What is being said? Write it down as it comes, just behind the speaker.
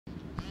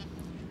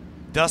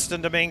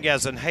Dustin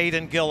Dominguez and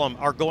Hayden Gillim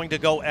are going to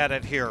go at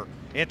it here.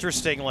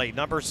 Interestingly,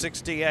 number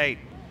 68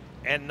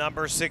 and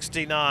number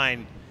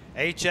 69.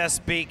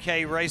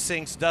 HSBK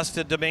Racing's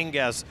Dustin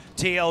Dominguez,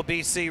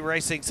 TOBC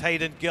Racing's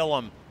Hayden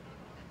Gillim.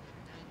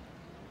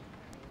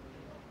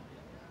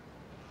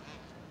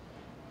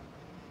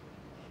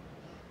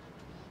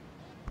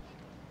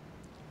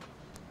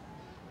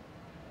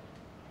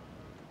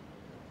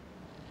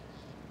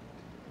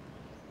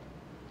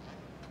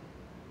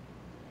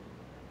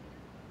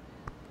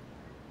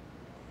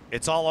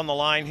 It's all on the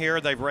line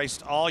here. They've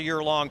raced all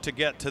year long to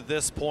get to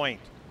this point.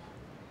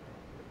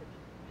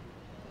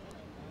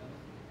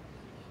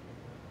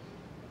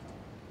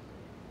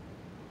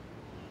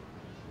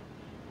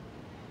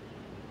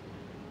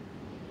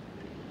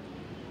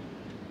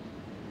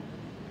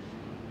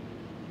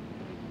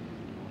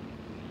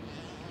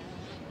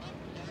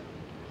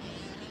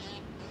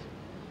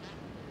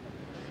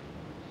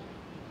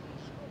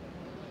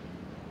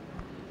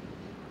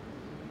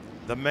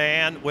 The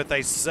man with a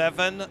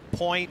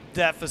 7-point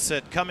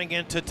deficit coming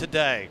into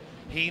today.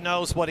 He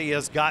knows what he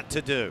has got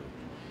to do.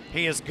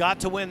 He has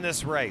got to win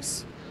this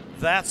race.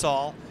 That's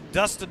all.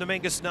 Dustin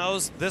Dominguez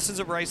knows this is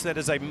a race that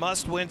is a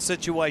must-win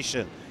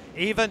situation.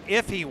 Even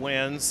if he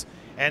wins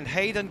and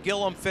Hayden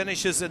Gillim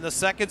finishes in the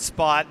second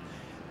spot,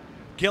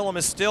 Gillim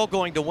is still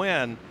going to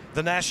win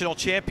the national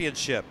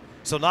championship.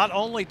 So not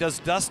only does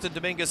Dustin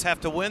Dominguez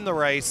have to win the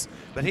race,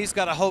 but he's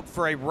got to hope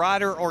for a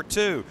rider or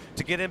two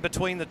to get in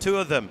between the two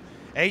of them.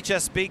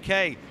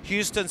 HSBK,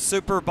 Houston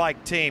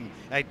Superbike team,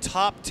 a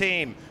top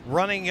team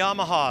running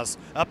Yamahas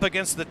up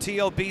against the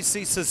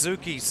TOBC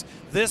Suzukis.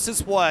 This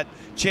is what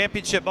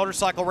championship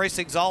motorcycle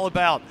racing is all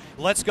about.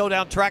 Let's go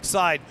down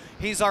trackside.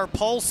 He's our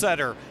pole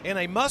setter in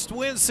a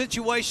must-win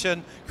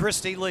situation.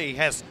 Christy Lee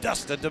has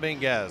Dustin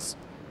Dominguez.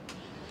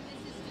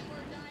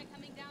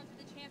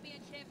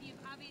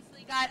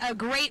 Got a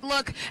great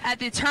look at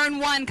the turn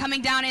one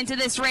coming down into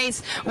this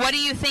race. What are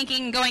you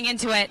thinking going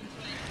into it?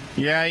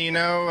 Yeah, you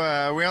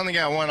know, we only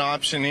got one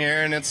option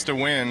here, and it's to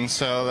win,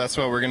 so that's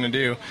what we're going to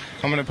do.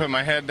 I'm going to put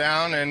my head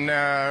down and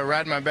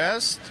ride my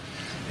best,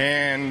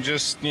 and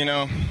just, you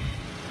know,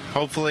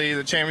 hopefully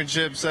the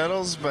championship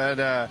settles, but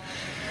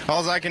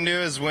all I can do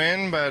is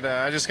win. But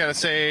I just got to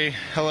say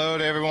hello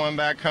to everyone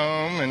back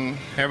home, and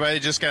everybody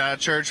just got out of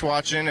church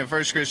watching at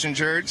First Christian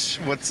Church.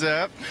 What's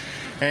up?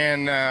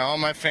 And all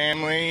my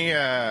family,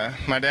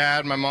 my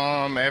dad, my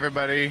mom,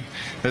 everybody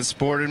that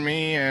supported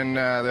me, and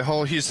the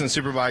whole Houston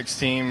Superbikes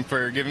team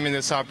for giving me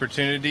this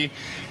opportunity.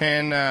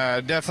 And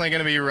definitely going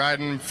to be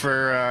riding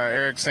for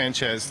Eric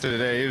Sanchez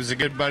today. He was a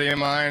good buddy of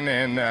mine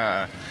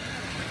and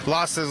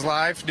lost his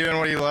life doing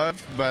what he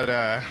loved,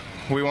 but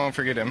we won't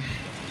forget him.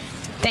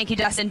 Thank you,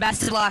 Dustin.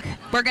 Best of luck.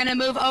 We're going to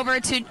move over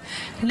to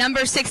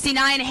number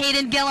 69,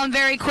 Hayden Gillim,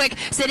 very quick,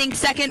 sitting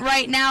second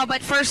right now,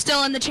 but first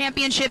still in the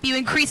championship. You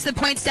increased the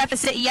points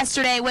deficit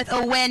yesterday with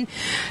a win.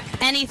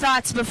 Any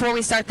thoughts before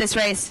we start this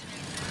race?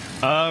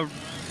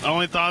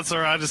 Only thoughts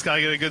are I just got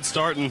to get a good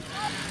start and,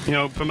 you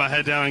know, put my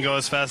head down and go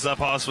as fast as I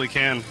possibly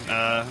can.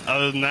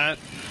 Other than that,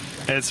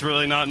 it's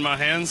really not in my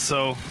hands,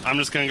 so I'm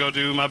just going to go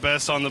do my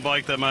best on the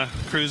bike that my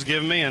crew's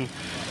giving me, and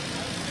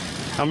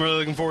I'm really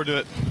looking forward to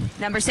it.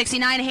 Number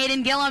 69,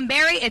 Hayden Gillim.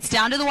 Barry, it's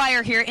down to the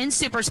wire here in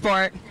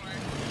Supersport.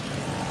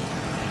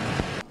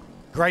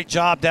 Great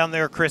job down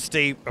there,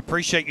 Christy.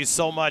 Appreciate you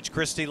so much,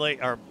 Christy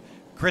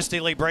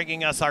Lee,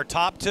 bringing us our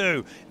top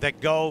two that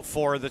go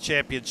for the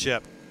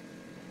championship.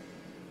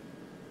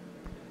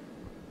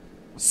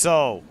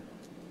 So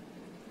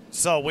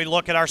we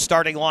look at our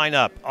starting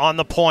lineup. On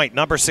the point,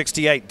 number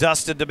 68,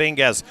 Dustin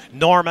Dominguez.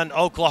 Norman,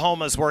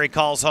 Oklahoma is where he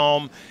calls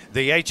home.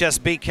 The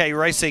HSBK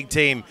Racing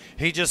team.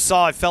 He just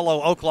saw a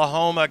fellow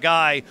Oklahoma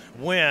guy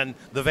win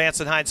the Vance &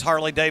 Hines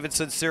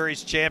Harley-Davidson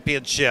Series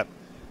Championship.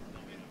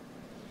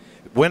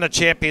 Win a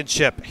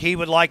championship. He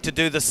would like to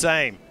do the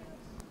same.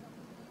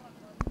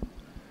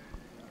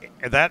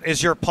 That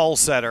is your pole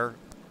setter.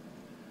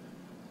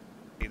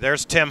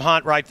 There's Tim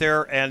Hunt right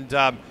there, and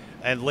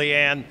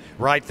Leanne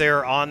right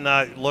there on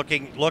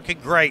looking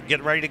great,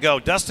 getting ready to go.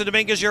 Dustin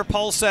Dominguez, your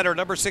pole setter,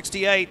 number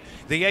 68,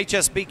 the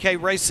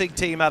HSBK Racing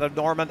team out of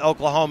Norman,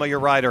 Oklahoma, your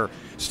rider.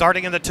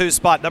 Starting in the 2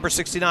 spot, number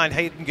 69,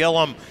 Hayden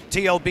Gillim,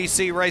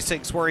 TOBC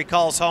Racing's where he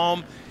calls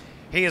home.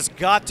 He has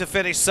got to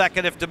finish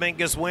second if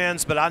Dominguez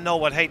wins, but I know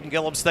what Hayden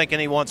Gillim's thinking.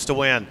 He wants to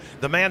win.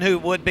 The man who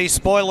would be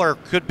spoiler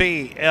could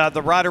be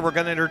the rider we're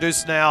going to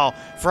introduce now.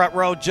 Front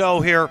row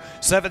Joe here,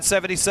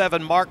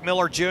 777, Mark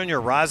Miller Jr.,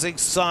 Rising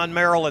Sun,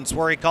 Maryland's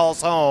where he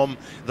calls home.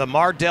 The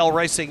Mardell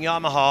Racing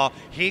Yamaha.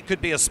 He could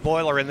be a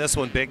spoiler in this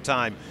one big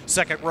time.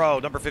 Second row,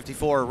 number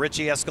 54,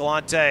 Richie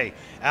Escalante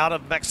out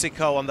of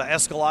Mexico on the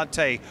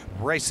Escalante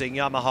Racing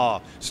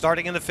Yamaha.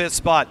 Starting in the 5th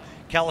spot,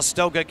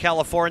 Calistoga,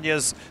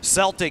 California's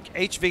Celtic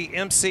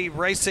HVMC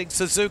Racing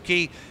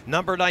Suzuki,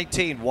 number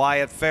 19,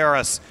 Wyatt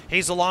Ferris.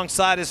 He's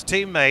alongside his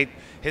teammate.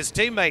 His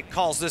teammate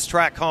calls this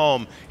track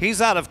home.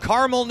 He's out of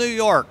Carmel, New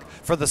York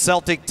for the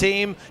Celtic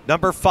team,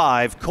 number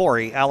 5,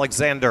 Corey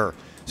Alexander.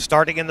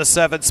 starting in the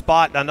 7th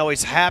spot. I know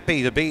he's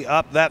happy to be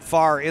up that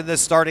far in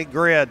this starting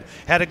grid.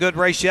 Had a good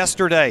race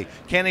yesterday.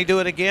 Can he do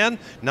it again?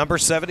 Number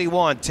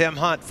 71, Tim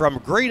Hunt from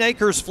Green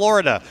Acres,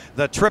 Florida,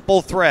 the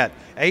triple threat,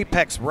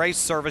 Apex Race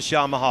Service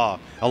Yamaha.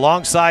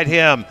 Alongside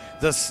him,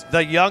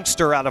 the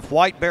youngster out of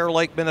White Bear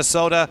Lake,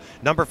 Minnesota,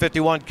 number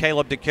 51,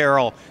 Caleb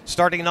DeCarroll.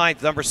 Starting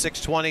 9th, number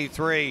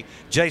 623,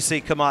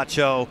 JC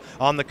Camacho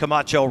on the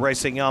Camacho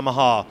Racing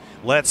Yamaha.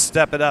 Let's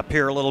step it up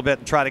here a little bit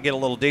and try to get a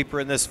little deeper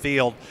in this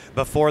field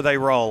before they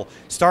roll.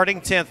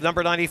 Starting 10th,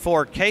 number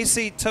 94,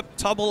 Casey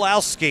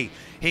Tobolowski.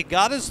 He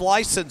got his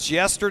license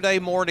yesterday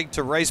morning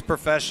to race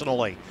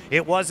professionally.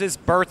 It was his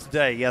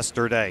birthday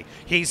yesterday.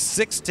 He's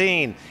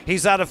 16.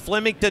 He's out of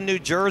Flemington, New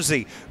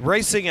Jersey,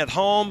 racing at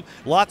home.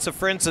 Lots of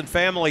friends and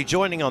family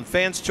joining on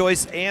Fans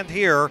Choice and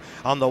here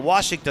on the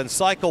Washington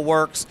Cycle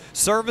Works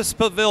Service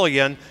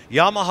Pavilion,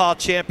 Yamaha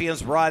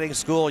Champions Riding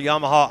School,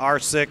 Yamaha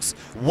R6.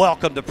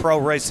 Welcome to pro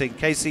racing,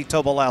 Casey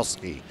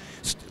Tobolowski.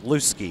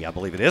 Lusky, I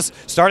believe it is.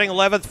 Starting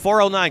 11th,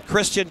 409,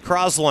 Christian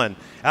Crosland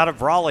out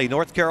of Raleigh,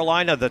 North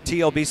Carolina, the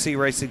TOBC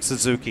Racing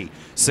Suzuki.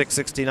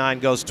 669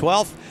 goes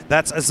 12th.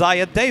 That's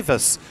Isaiah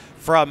Davis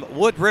from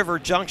Wood River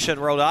Junction,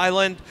 Rhode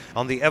Island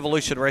on the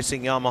Evolution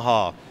Racing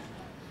Yamaha.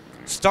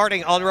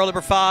 Starting on row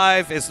number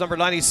 5 is number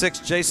 96,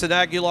 Jason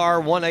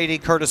Aguilar, 180,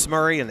 Curtis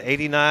Murray, and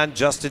 89,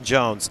 Justin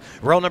Jones.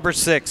 Row number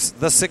 6,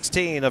 the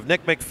 16 of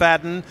Nick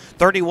McFadden,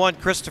 31,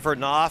 Christopher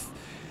Knopf,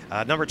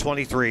 number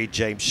 23,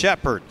 James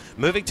Shepard.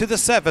 Moving to the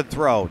 7th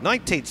row,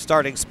 19th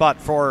starting spot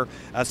for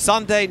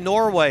Sunday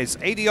Norway's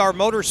ADR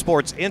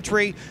Motorsports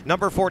entry,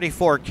 number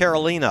 44,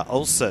 Carolina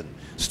Olsen.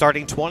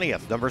 Starting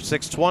 20th, number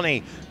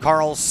 620,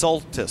 Carl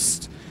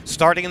Soltist.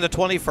 Starting in the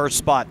 21st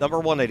spot, number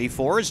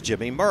 184 is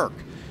Jimmy Merck.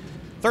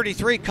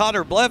 33,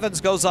 Connor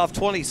Blevins goes off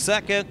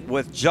 22nd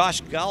with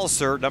Josh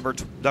Galser,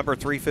 number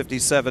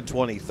 357,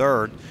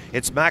 23rd.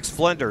 It's Max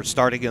Flender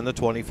starting in the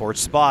 24th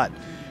spot.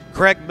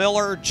 Craig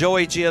Miller,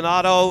 Joey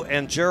Giannato,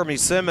 and Jeremy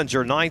Simmons,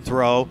 your 9th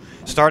row.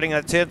 Starting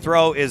at 10th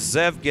row is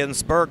Zev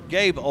Ginsburg,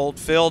 Gabe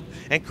Oldfield,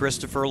 and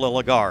Christopher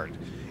Lilligard.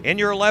 In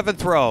your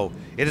 11th row,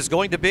 it is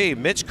going to be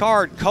Mitch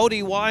Card,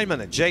 Cody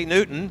Wyman, and Jay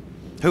Newton,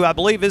 who I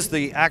believe is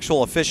the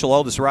actual official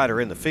oldest rider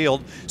in the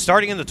field.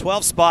 Starting in the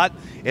 12th spot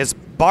is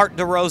Bart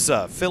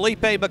DeRosa,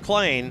 Felipe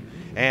McLean,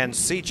 and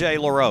CJ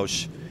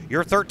LaRoche.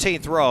 Your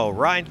 13th row,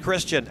 Ryan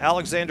Christian,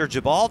 Alexander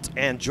Jabalt,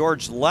 and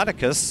George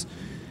Laticus.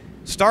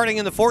 Starting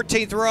in the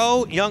 14th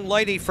row, young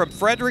lady from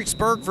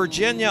Fredericksburg,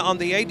 Virginia on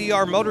the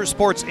ADR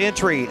Motorsports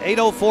entry,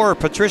 804,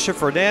 Patricia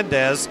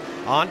Fernandez,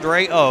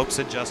 Andre Oaks,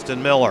 and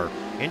Justin Miller.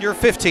 In your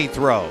 15th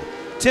row,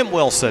 Tim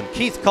Wilson,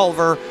 Keith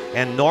Culver,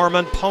 and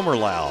Norman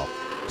Pomerlau.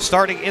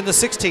 Starting in the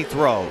 16th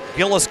row,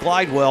 Gillis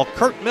Glidewell,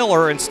 Kurt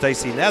Miller, and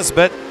Stacy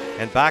Nesbitt.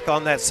 And back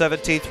on that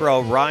 17th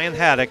row, Ryan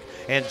Haddock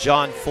and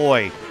John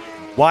Foy.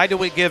 Why do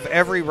we give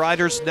every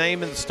rider's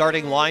name in the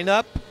starting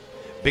lineup?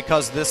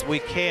 Because this we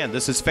can.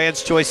 This is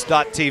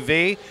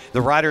fanschoice.tv.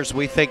 The riders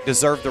we think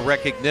deserve the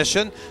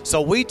recognition,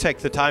 so we take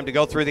the time to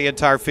go through the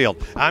entire field.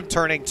 I'm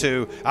turning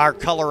to our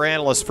color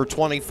analyst for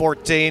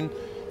 2014,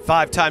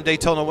 5-time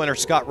Daytona winner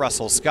Scott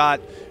Russell. Scott,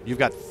 you've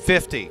got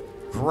 50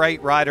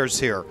 great riders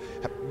here.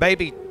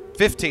 Maybe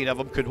 15 of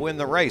them could win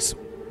the race.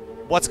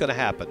 What's going to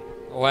happen?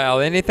 Well,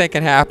 anything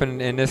can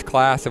happen in this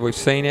class. We've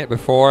seen it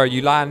before.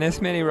 You line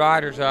this many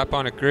riders up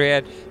on a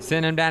grid,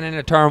 send them down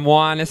into turn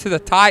 1. This is a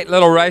tight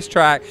little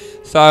racetrack,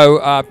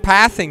 so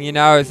passing, you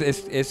know,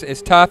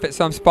 is tough at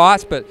some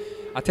spots. But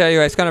I tell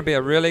you, it's going to be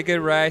a really good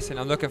race, and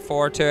I'm looking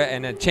forward to it.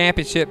 And the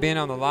championship being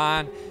on the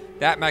line,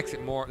 that makes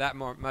it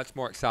much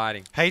more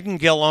exciting. Hayden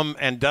Gillim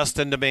and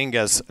Dustin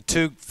Dominguez,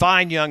 2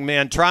 fine young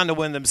men trying to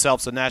win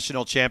themselves a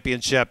national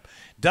championship.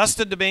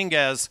 Dustin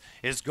Dominguez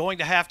is going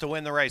to have to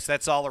win the race.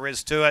 That's all there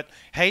is to it.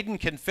 Hayden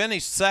can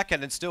finish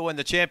second and still win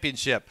the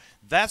championship.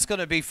 That's going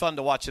to be fun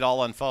to watch it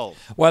all unfold.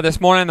 Well, this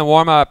morning in the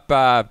warm-up,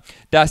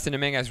 Dustin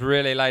Dominguez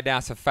really laid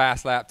down some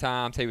fast lap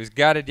times. He was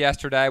gutted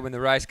yesterday when the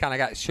race kind of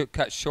got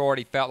cut short.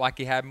 He felt like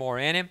he had more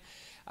in him.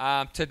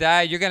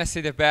 Today, you're going to see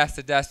the best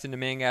of Dustin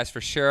Dominguez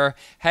for sure.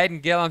 Hayden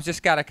Gillim's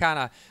just got to kind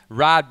of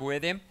ride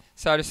with him,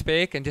 so to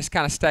speak, and just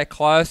kind of stay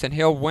close, and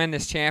he'll win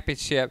this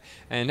championship,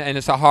 and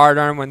it's a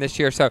hard-earned one this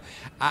year. So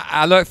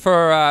I look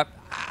for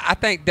I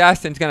think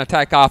Dustin's going to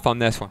take off on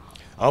this one.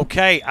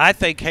 Okay, I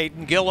think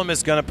Hayden Gillim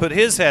is going to put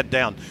his head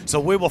down. So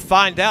we will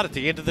find out at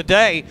the end of the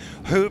day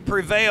who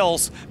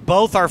prevails.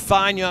 Both are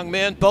fine young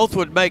men. Both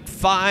would make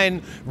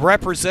fine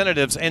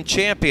representatives and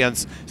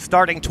champions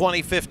starting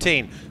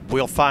 2015.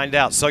 We'll find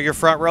out. So your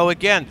front row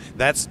again,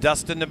 that's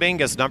Dustin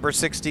Dominguez, number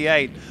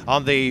 68,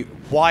 on the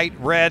white,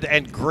 red,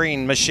 and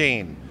green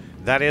machine.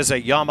 That is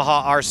a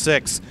Yamaha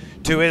R6.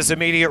 To his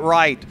immediate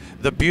right,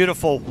 the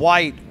beautiful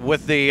white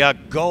with the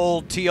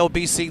gold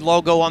TOBC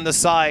logo on the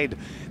side.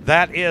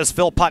 That is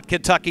Philpott,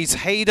 Kentucky's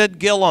Hayden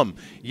Gillim.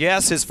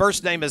 Yes, his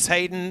first name is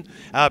Hayden,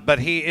 but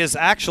he is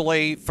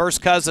actually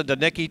first cousin to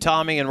Nicky,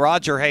 Tommy, and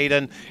Roger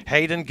Hayden.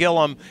 Hayden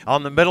Gillim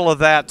on the middle of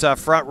that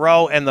front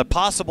row. And the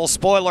possible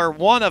spoiler,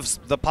 one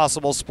of the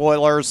possible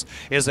spoilers,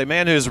 is a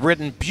man who's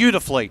ridden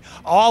beautifully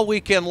all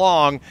weekend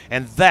long,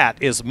 and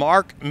that is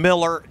Mark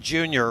Miller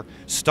Jr.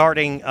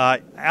 starting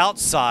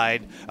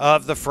outside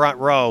of the front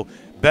row.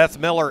 Beth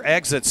Miller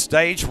exits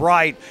stage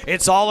right.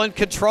 It's all in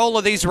control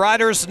of these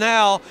riders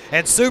now,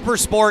 and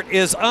SuperSport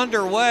is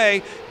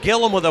underway.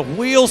 Gillim with a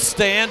wheel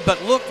stand,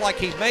 but looked like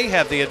he may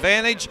have the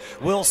advantage.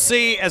 We'll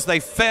see as they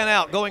fan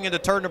out going into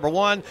turn number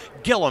 1.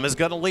 Gillim is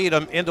going to lead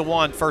them into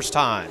 1 first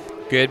time.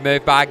 Good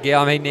move by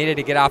Gillim. He needed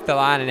to get off the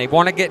line, and they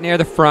want to get near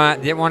the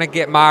front. Didn't want to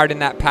get mired in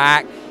that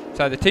pack.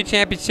 So the 2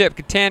 championship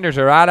contenders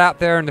are right out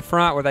there in the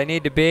front where they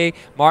need to be.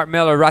 Mark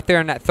Miller right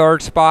there in that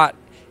 3rd spot.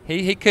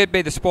 He could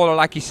be the spoiler,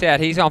 like you said.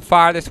 He's on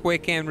fire this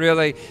weekend,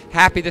 really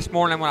happy this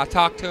morning when I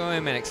talked to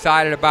him and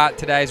excited about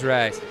today's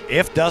race.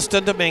 If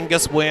Dustin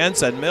Dominguez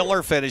wins and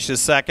Miller finishes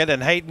 2nd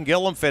and Hayden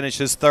Gillim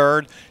finishes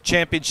 3rd,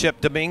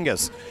 championship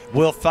Dominguez.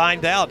 We'll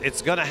find out.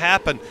 It's going to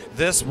happen.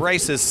 This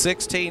race is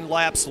 16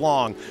 laps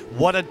long.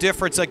 What a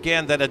difference,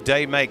 again, that a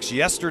day makes.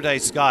 Yesterday,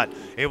 Scott,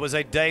 it was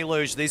a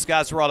deluge. These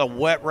guys were on a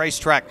wet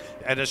racetrack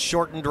at a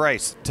shortened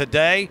race.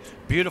 Today,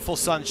 beautiful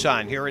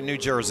sunshine here in New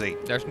Jersey.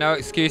 There's no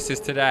excuses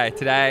today.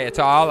 Today, it's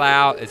all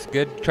out. It's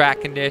good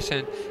track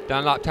condition.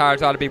 Dunlop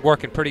tires ought to be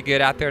working pretty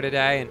good out there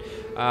today.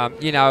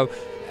 And, you know,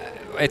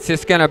 it's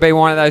just going to be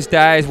one of those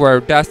days where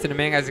Dustin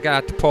Dominguez is going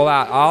to have to pull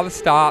out all the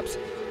stops.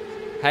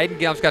 Hayden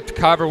Gillim's got to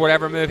cover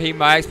whatever move he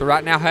makes, but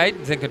right now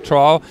Hayden's in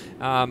control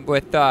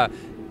with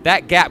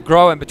that gap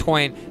growing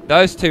between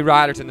those 2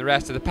 riders and the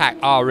rest of the pack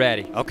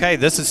already. Okay,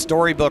 this is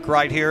storybook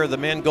right here. The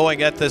men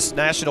going at this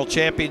national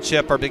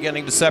championship are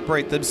beginning to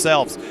separate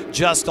themselves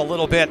just a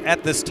little bit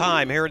at this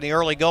time here in the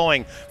early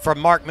going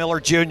from Mark Miller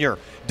Jr.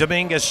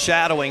 Dominguez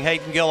shadowing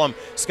Hayden Gillim.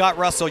 Scott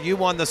Russell, you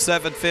won the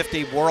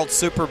 750 World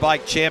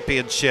Superbike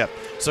Championship.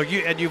 So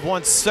you've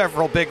won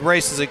several big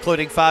races,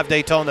 including 5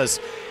 Daytonas.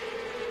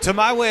 To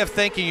my way of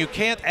thinking, you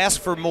can't ask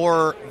for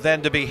more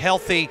than to be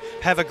healthy,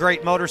 have a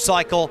great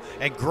motorcycle,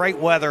 and great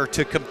weather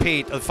to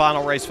compete in the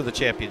final race for the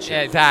championship.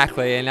 Yeah,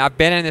 exactly, and I've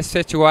been in this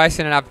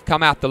situation, and I've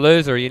come out the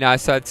loser, you know,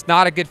 so it's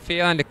not a good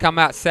feeling to come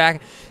out second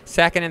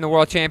in the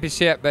World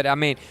Championship, but, I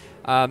mean,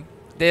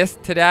 this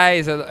today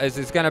is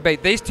going to be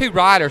 – these 2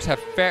 riders have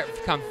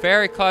come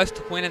very close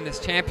to winning this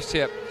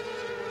championship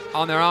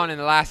on their own in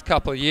the last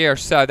couple of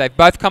years, so they've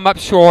both come up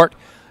short.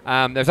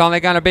 There's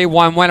only going to be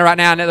 1 winner right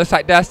now, and it looks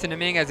like Dustin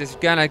Dominguez is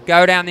going to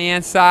go down the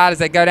inside as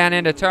they go down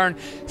into turn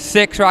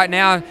 6 right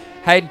now.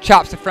 Hayden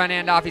chops the front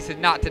end off. He said,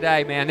 not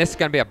today, man. This is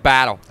going to be a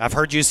battle. I've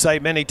heard you say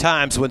many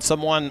times when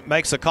someone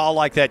makes a call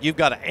like that, you've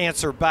got to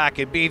answer back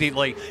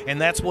immediately, and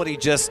that's what he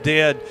just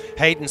did.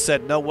 Hayden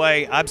said, no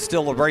way, I'm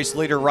still a race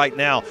leader right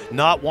now,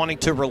 not wanting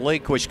to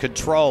relinquish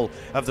control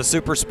of the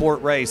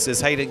SuperSport race is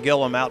Hayden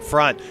Gillim out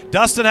front.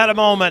 Dustin had a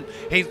moment.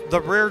 He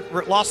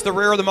lost the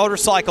rear of the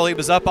motorcycle. He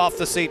was up off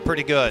the seat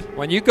pretty good.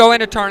 When you go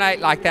into turn 8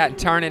 like that and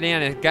turn it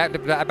in and get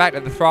back to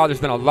the throttle, there's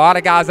been a lot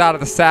of guys out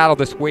of the saddle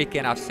this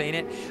weekend. I've seen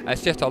it.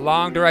 It's just a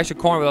long duration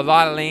corner with a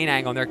lot of lean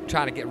angle, and they're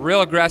trying to get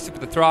real aggressive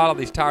with the throttle.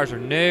 These tires are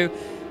new.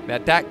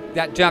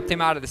 That jumped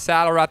him out of the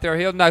saddle right there.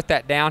 He'll note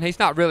that down. He's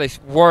not really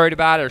worried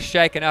about it or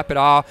shaken up at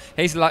all.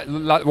 He's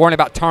worrying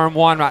about turn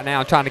 1 right now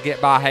and trying to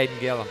get by Hayden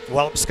Gillim.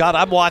 Well, Scott,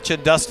 I'm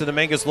watching Dustin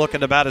Dominguez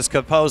looking about as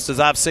composed as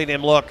I've seen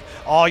him look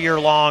all year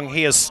long.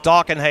 He is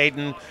stalking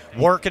Hayden,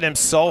 working him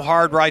so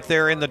hard right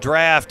there in the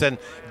draft, and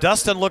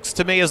Dustin looks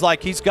to me as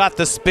like he's got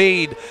the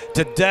speed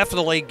to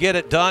definitely get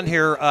it done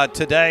here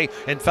today.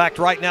 In fact,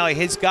 right now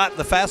he's got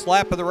the fast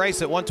lap of the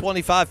race at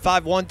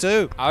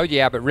 125.512. Oh,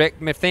 yeah, but Rick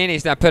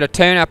Matheny's now put a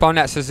tune-up on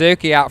that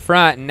Suzuki out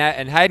front,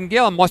 and Hayden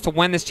Gillim wants to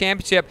win this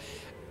championship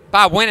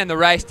by winning the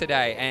race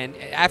today. And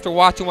after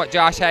watching what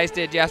Josh Hayes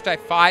did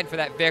yesterday, fighting for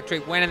that victory,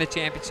 winning the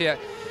championship,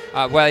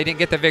 well, he didn't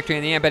get the victory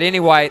in the end, but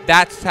anyway,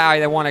 that's how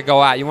they want to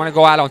go out. You want to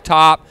go out on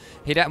top.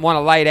 He doesn't want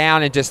to lay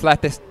down and just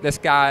let this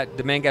guy,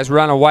 Dominguez,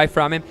 run away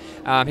from him.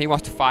 He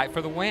wants to fight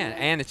for the win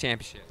and the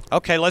championship.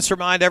 Okay, let's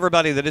remind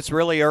everybody that it's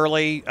really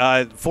early.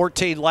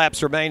 14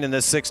 laps remain in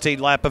this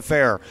 16-lap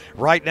affair.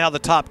 Right now, the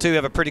top 2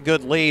 have a pretty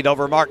good lead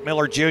over Mark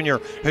Miller Jr.,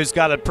 who's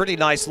got a pretty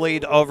nice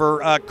lead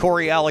over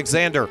Corey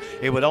Alexander.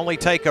 It would only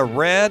take a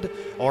red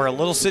or a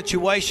little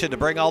situation to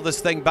bring all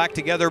this thing back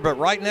together, but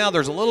right now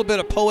there's a little bit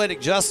of poetic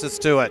justice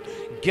to it.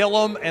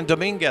 Gillim and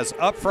Dominguez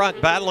up front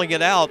battling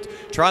it out,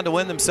 trying to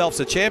win themselves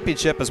a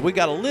championship as we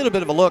got a little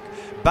bit of a look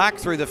back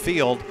through the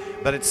field.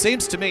 But it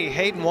seems to me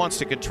Hayden wants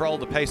to control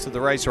the pace of the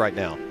race right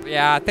now.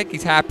 Yeah, I think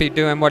he's happy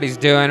doing what he's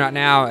doing right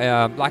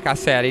now. Like I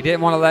said, he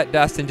didn't want to let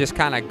Dustin just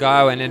kind of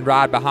go and then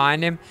ride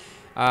behind him.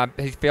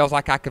 He feels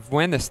like I could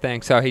win this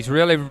thing, so he's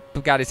really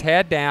got his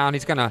head down.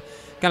 He's gonna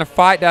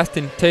fight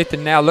Dustin tooth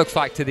and nail, looks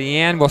like, to the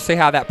end. We'll see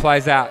how that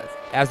plays out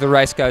as the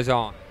race goes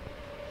on.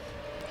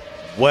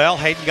 Well,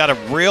 Hayden got a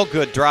real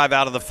good drive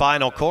out of the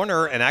final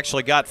corner and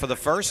actually got, for the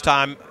first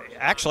time,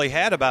 actually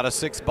had about a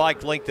 6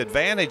 bike length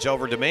advantage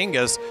over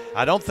Dominguez.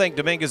 I don't think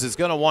Dominguez is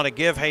going to want to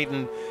give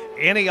Hayden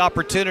any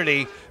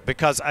opportunity,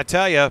 because I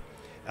tell you,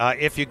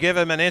 if you give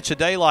him an inch of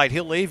daylight,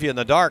 he'll leave you in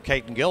the dark.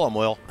 Hayden Gillim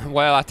will.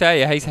 Well, I tell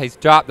you, he's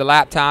dropped the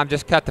lap time,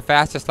 just cut the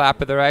fastest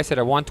lap of the race at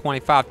a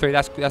 1:25.3.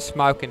 That's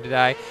smoking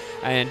today,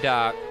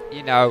 and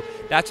you know,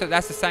 that's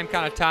the same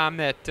kind of time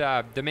that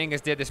Dominguez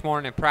did this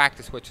morning in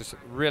practice, which was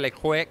really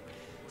quick.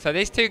 So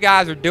these two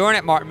guys are doing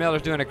it. Mark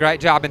Miller's doing a great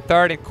job in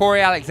third, and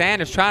Corey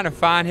Alexander's trying to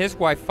find his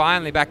way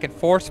finally back in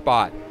fourth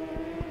spot.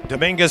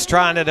 Dominguez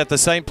trying it at the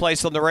same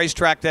place on the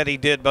racetrack that he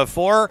did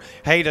before.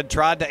 Hayden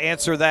tried to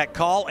answer that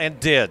call and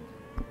did.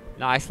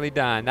 Nicely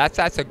done.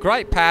 That's a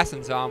great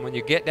passing zone when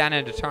you get down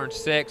into turn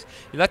 6.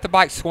 You let the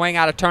bike swing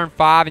out of turn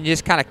 5 and you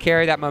just kind of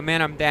carry that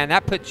momentum down.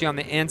 That puts you on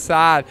the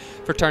inside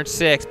for turn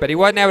 6. But he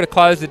wasn't able to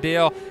close the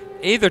deal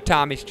either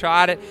time he's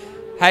tried it.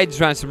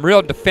 Hayden's running some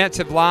real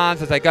defensive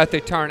lines as they go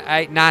through turn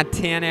 8, 9,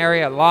 10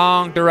 area.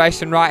 Long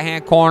duration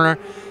right-hand corner.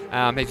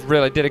 He's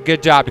really did a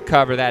good job to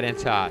cover that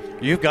inside.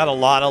 You've got a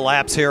lot of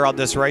laps here on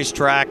this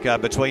racetrack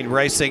between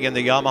racing and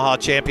the Yamaha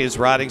Champions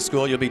Riding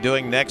School you'll be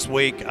doing next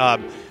week.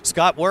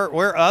 Scott,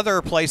 where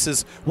other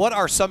places, what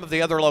are some of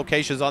the other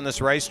locations on this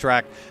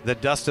racetrack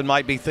that Dustin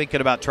might be thinking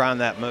about trying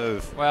that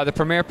move? Well, the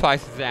premier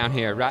place is down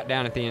here, right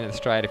down at the end of the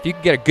straight. If you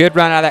can get a good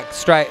run out of that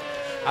straight,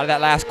 out of that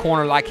last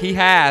corner like he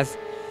has,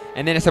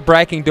 and then it's a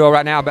braking duel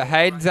right now, but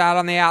Hayden's out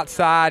on the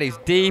outside. He's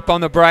deep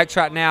on the brakes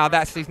right now.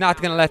 He's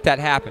not going to let that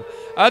happen.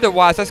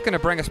 Otherwise, that's going to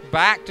bring us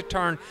back to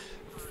turn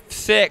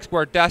 6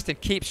 where Dustin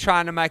keeps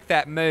trying to make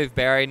that move,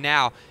 Barry.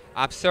 Now,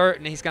 I'm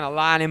certain he's going to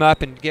line him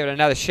up and give it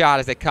another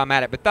shot as they come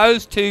at it. But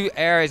those two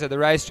areas of the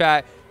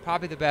racetrack,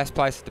 probably the best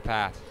places to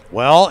pass.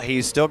 Well,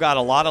 he's still got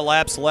a lot of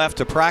laps left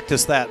to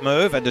practice that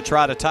move and to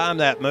try to time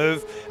that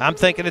move. I'm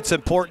thinking it's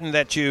important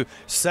that you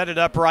set it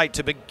up right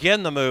to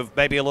begin the move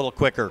maybe a little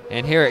quicker.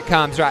 And here it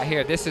comes right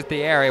here. This is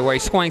the area where he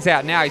swings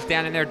out. Now he's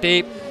down in there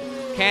deep.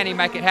 Can he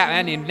make it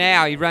happen? And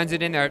now he runs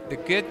it in there. The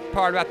good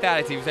part about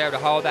that is he was able to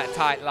hold that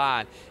tight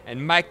line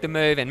and make the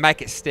move and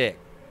make it stick.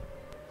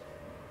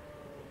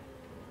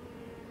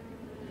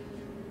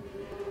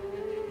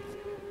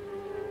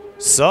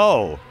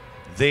 So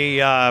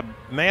the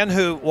man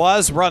who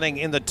was running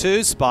in the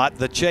 2 spot,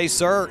 the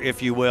chaser,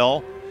 if you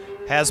will,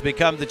 has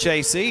become the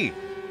chasee.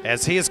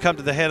 As he has come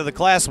to the head of the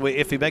class,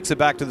 if he makes it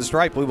back to the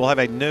stripe, we will have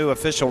a new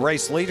official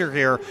race leader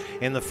here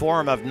in the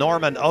form of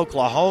Norman,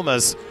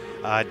 Oklahoma's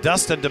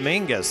Dustin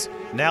Dominguez.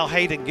 Now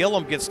Hayden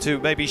Gillim gets to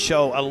maybe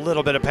show a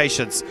little bit of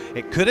patience.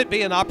 Could it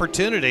be an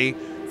opportunity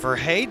for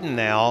Hayden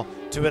now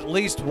to at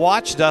least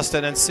watch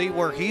Dustin and see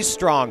where he's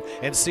strong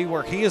and see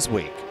where he is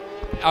weak?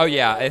 Oh,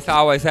 yeah. It's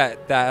always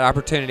that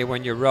opportunity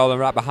when you're rolling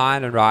right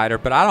behind a rider,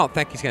 but I don't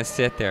think he's going to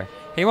sit there.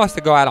 He wants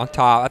to go out on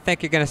top. I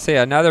think you're going to see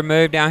another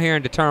move down here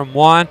into turn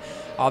 1,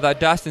 although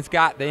Dustin's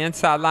got the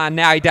inside line.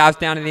 Now he dives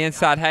down to the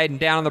inside. Hayden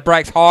down on the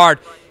brakes hard.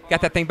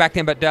 Got that thing back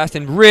in, but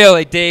Dustin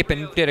really deep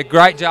and did a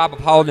great job of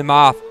holding him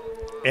off.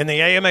 In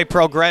the AMA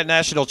Pro Grand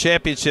National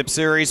Championship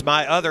Series,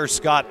 my other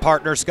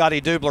partner,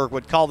 Scotty Dubler,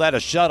 would call that a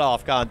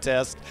shutoff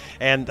contest,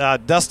 and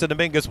Dustin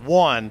Dominguez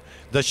won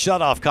the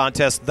shutoff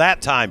contest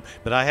that time.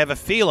 But I have a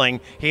feeling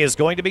he is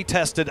going to be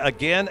tested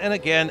again and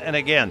again and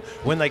again.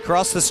 When they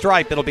cross the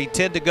stripe, it'll be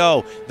 10 to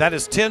go. That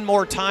is 10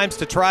 more times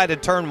to try it in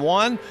turn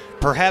 1,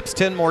 perhaps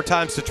 10 more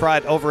times to try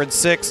it over in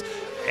 6,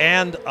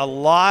 and a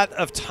lot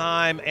of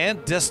time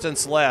and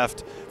distance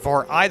left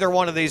for either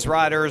one of these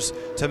riders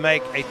to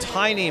make a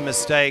tiny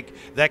mistake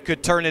that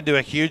could turn into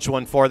a huge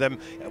one for them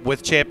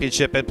with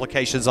championship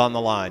implications on the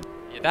line.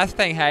 Yeah, that's the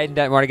thing. Hayden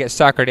doesn't want to get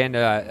suckered into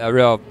a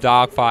real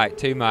dogfight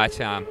too much.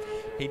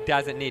 He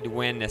doesn't need to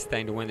win this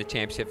thing to win the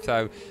championship.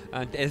 So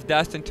is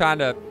Dustin trying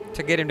to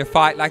get him to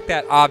fight like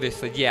that?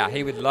 Obviously, yeah.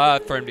 He would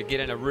love for him to get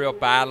in a real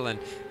battle and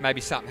maybe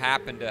something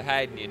happened to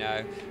Hayden, you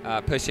know,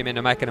 push him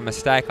into making a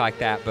mistake like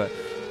that. But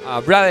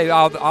really,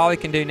 all he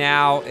can do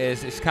now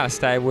is kind of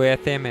stay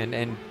with him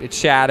and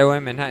shadow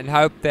him and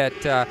hope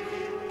that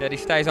he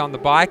stays on the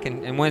bike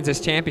and wins this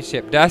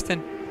championship.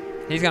 Dustin,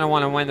 he's going to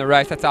want to win the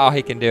race. That's all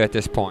he can do at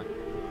this point.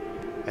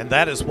 And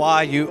that is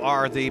why you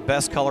are the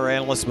best color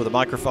analyst with a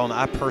microphone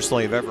I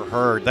personally have ever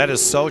heard. That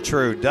is so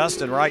true.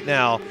 Dustin right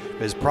now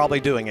is probably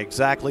doing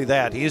exactly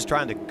that. He is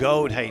trying to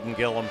goad Hayden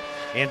Gillim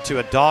into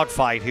a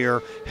dogfight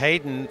here.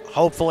 Hayden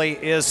hopefully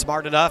is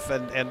smart enough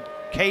and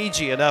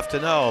cagey enough to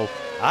know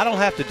I don't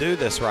have to do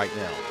this right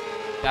now.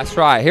 That's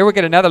right. Here we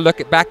get another look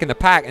at back in the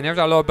pack, and there's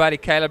our little buddy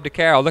Caleb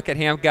DeCarroll. Look at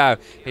him go.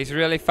 He's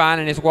really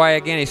finding his way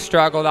again. He's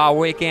struggled all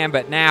weekend,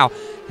 but now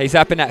he's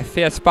up in that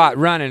 5th spot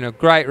running a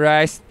great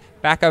race.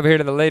 Back over here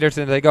to the leaders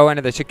as they go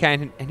into the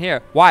chicane. And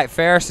here, Wyatt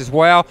Ferris as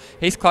well.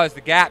 He's closed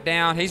the gap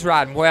down. He's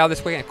riding well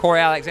this weekend. Corey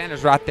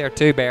Alexander's right there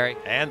too, Barry.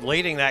 And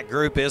leading that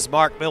group is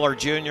Mark Miller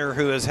Jr.,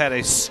 who has had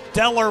a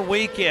stellar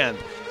weekend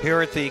here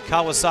at the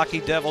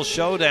Kawasaki Devil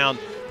Showdown.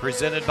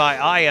 presented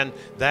by Ian.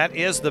 That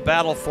is the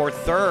battle for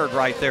third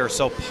right there.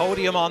 So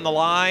podium on the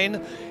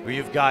line.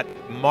 You've got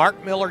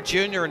Mark Miller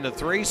Jr. in the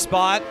 3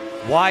 spot,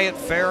 Wyatt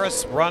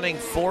Ferris running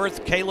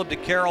 4th, Caleb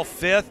DeCarroll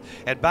 5th,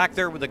 and back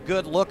there with a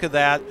good look of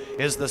that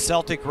is the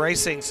Celtic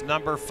Racing's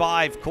number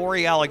 5,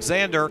 Corey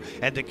Alexander,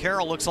 and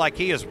DeCarroll looks like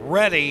he is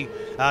ready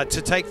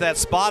to take that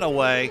spot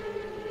away.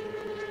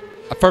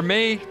 For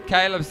me,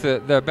 Caleb's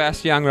the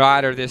best young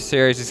rider this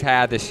series has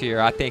had this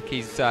year. I think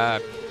he's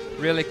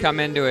really come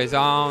into his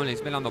own.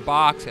 He's been on the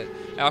box at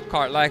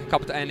Elkhart Lake a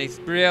couple times, and he's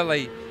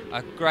really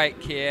a great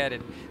kid.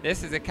 And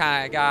this is the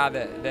kind of guy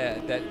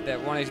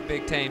that one of these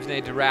big teams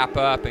need to wrap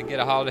up and get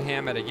a hold of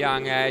him at a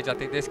young age. I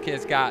think this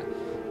kid's got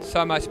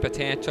so much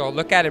potential.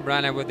 Look at him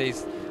running with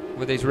these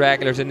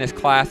regulars in this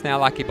class now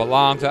like he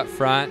belongs up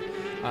front.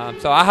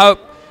 So I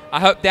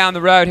hope down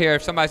the road here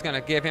if somebody's going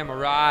to give him a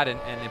ride and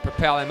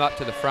propel him up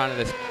to the front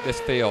of this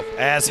field.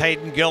 As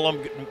Hayden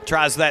Gillim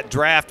tries that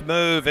draft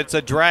move, it's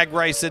a drag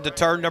race into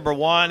turn number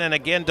 1, and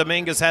again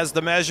Dominguez has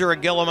the measure,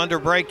 and Gillim under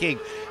braking.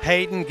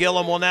 Hayden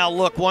Gillim will now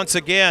look once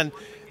again.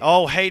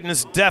 Oh, Hayden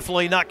is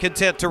definitely not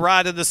content to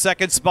ride in the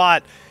 2nd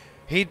spot.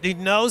 He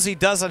knows he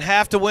doesn't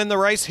have to win the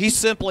race. He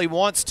simply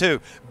wants to.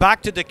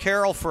 Back to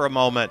DeCarroll for a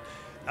moment.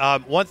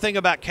 One thing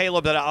about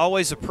Caleb that I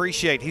always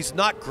appreciate, he's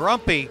not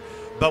grumpy,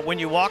 but when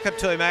you walk up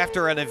to him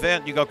after an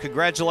event, you go,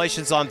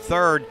 congratulations on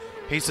 3rd.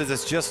 He says,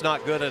 it's just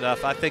not good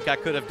enough. I think I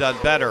could have done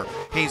better.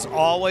 He's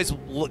always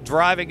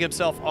driving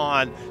himself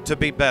on to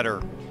be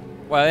better.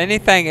 Well,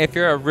 anything, if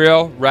you're a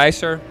real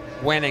racer,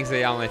 winning's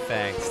the only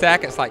thing.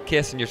 Second's like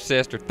kissing your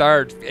sister.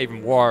 Third's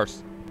even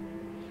worse.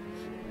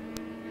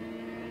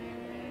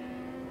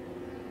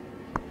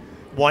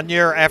 1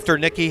 year after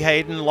Nicky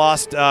Hayden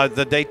lost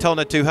the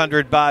Daytona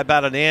 200 by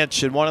about an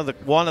inch, and one of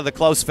the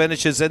close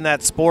finishes in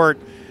that sport,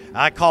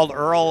 I called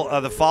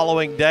Earl the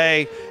following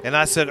day, and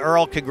I said,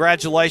 Earl,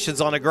 congratulations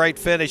on a great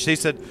finish. He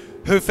said,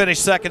 who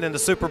finished 2nd in the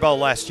Super Bowl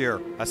last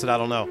year? I said, I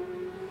don't know.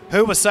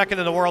 Who was 2nd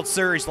in the World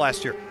Series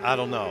last year? I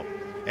don't know.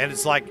 And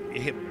it's like,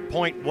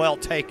 point well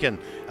taken.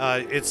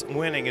 It's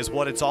winning is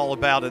what it's all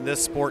about in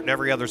this sport and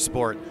every other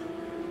sport.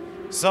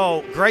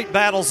 So great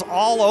battles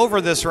all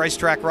over this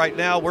racetrack right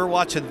now. We're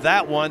watching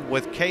that one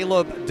with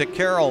Caleb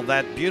DeCarroll,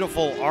 that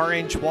beautiful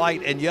orange,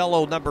 white, and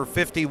yellow number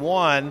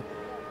 51.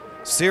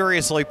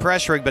 Seriously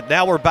pressuring, but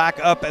now we're back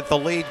up at the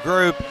lead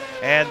group,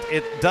 and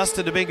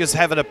Dustin Dominguez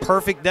having a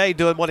perfect day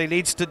doing what he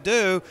needs to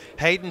do.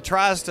 Hayden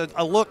tries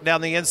a look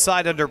down the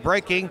inside under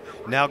braking,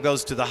 now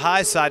goes to the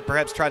high side,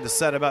 perhaps trying to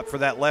set him up for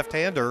that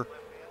left-hander.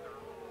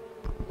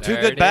 Two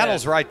good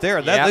battles right there.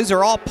 Yep. These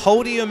are all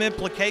podium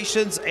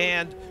implications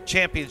and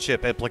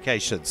championship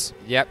implications.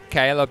 Yep,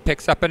 Caleb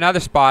picks up another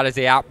spot as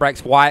he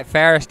outbreaks Wyatt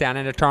Ferris down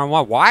into turn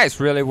 1.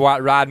 Wyatt's really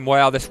riding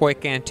well this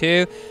weekend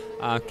too.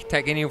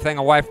 Take anything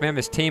away from him,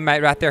 his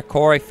teammate right there,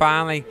 Corey,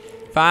 finally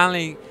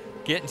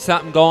getting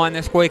something going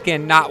this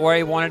weekend, not where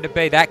he wanted to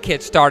be. That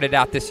kid started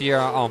out this year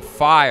on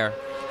fire,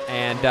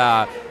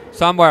 and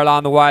somewhere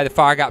along the way the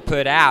fire got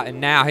put out, and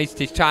now he's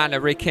trying to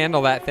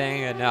rekindle that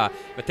thing. And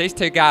but these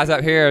two guys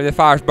up here, the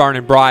fire's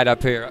burning bright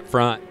up here up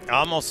front. I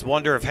almost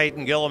wonder if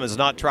Hayden Gillim is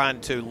not trying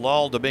to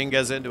lull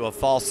Dominguez into a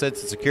false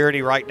sense of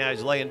security right now.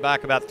 He's laying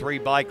back about 3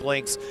 bike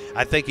lengths.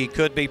 I think he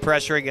could be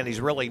pressuring, and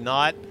he's really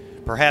not.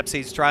 Perhaps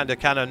he's trying to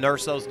kind of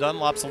nurse those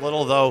Dunlops a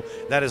little, though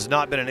that has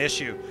not been an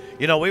issue.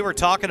 You know, we were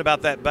talking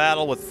about that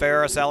battle with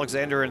Ferris,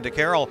 Alexander, and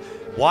DeCarroll.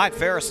 Wyatt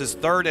Ferris is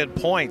 3rd in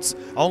points.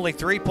 Only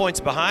 3 points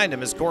behind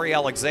him is Corey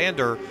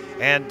Alexander,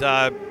 and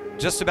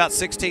just about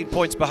 16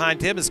 points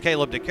behind him is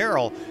Caleb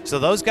DeCarroll. So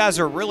those guys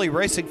are really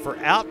racing for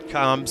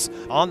outcomes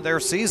on their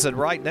season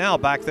right now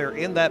back there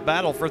in that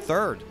battle for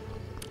 3rd.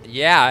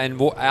 Yeah, and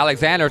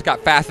Alexander's got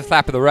fastest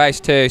lap of the race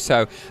too,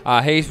 so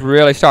he's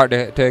really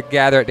starting to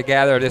gather it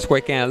together this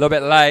weekend. A little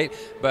bit late,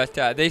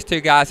 but these two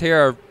guys here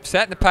are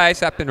setting the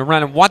pace up and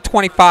running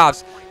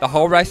 125s the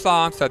whole race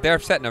long, so they're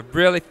setting a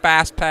really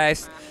fast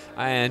pace,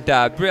 and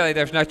really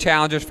there's no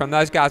challengers from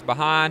those guys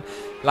behind.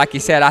 Like you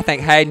said, I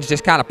think Hayden's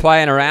just kind of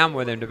playing around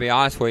with him, to be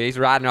honest with you. He's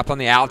riding up on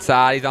the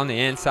outside, he's on the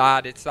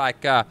inside. It's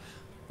like I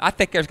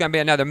think there's going to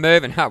be another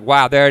move, and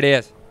wow, there it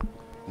is.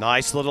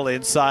 Nice little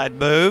inside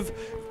move.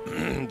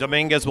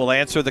 Dominguez will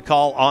answer the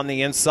call on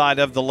the inside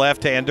of the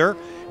left-hander.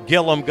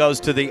 Gillim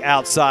goes to the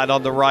outside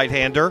on the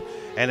right-hander.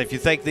 And if you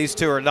think these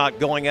two are not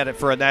going at it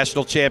for a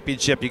national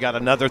championship, you got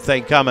another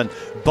thing coming.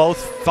 Both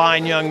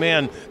fine young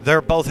men. They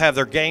both have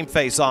their game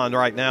face on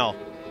right now.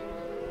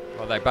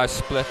 Well, they both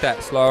split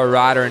that slower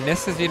rider, and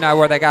this is, you know,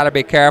 where they got to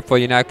be careful,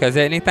 you know, because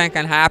anything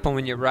can happen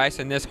when you're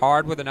racing this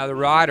hard with another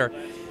rider.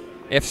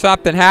 If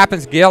something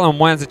happens, Gillim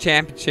wins the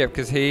championship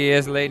because he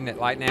is leading it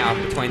right now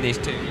between these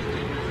two.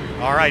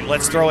 All right,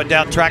 let's throw it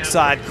down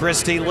trackside.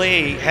 Christy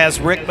Lee has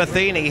Rick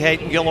Matheny,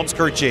 Hayden Gillim's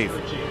crew chief.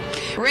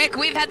 Rick,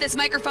 we've had this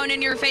microphone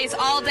in your face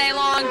all day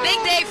long.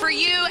 Big day for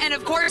you and,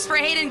 of course, for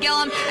Hayden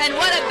Gillim. And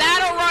what a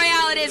battle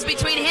royale it is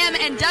between him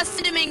and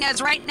Dustin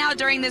Dominguez right now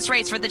during this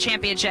race for the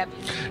championship.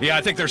 Yeah,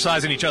 I think they're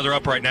sizing each other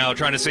up right now,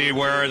 trying to see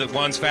where the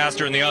one's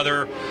faster than the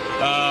other.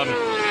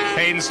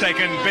 Hayden's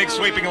taking big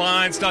sweeping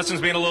lines.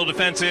 Dustin's being a little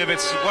defensive.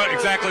 It's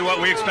exactly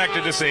what we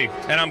expected to see.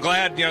 And I'm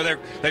glad, you know,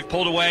 they've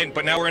pulled away,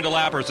 but now we're into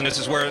lappers, and this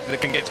is where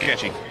it can get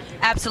sketchy.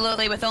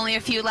 Absolutely, with only a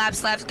few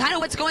laps left. Kind of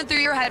what's going through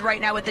your head right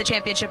now with the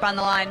championship on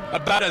the line?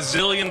 About a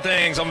zillion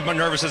things. I'm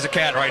nervous as a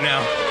cat right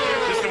now.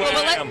 Just the way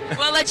I am.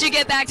 We'll let you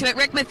get back to it.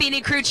 Rick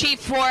Matheny, crew chief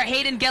for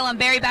Hayden Gillim.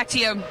 Barry, back to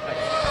you.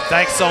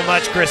 Thanks so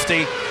much,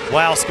 Christy.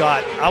 Wow,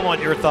 Scott, I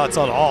want your thoughts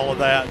on all of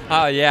that.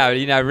 Oh, yeah,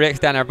 you know, Rick's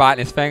down there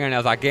biting his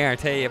fingernails, I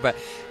guarantee you. But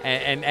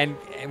and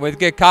with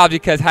good calls,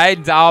 because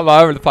Hayden's all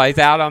over the place,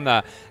 out on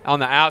the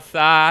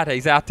outside.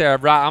 He's out there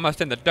right almost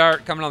in the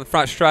dirt, coming on the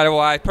front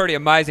straightaway. Pretty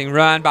amazing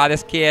run by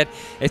this kid.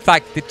 It's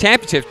like the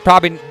championship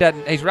probably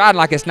doesn't – he's riding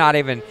like it's not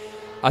even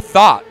a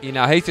thought. You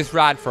know, he's just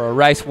riding for a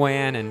race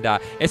win, and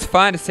it's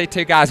fun to see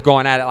two guys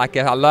going at it like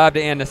this. I love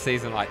to end the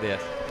season like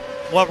this.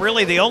 Well,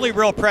 really, the only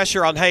real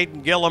pressure on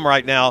Hayden Gillim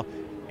right now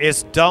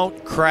is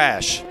don't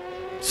crash.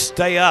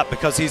 Stay up,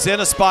 because he's in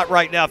a spot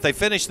right now. If they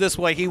finish this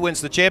way, he wins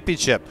the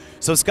championship.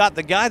 So, Scott,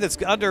 the guy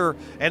that's under,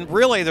 and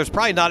really there's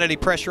probably not any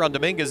pressure on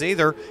Dominguez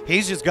either.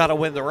 He's just got to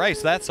win the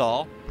race, that's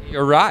all.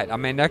 You're right. I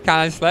mean, they're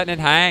kind of just letting it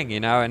hang, you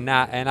know, and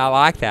I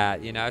like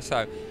that, you know.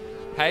 So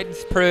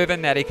Hayden's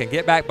proven that he can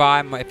get back by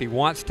him if he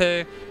wants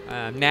to.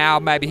 Now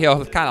maybe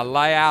he'll kind of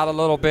lay out a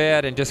little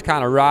bit and just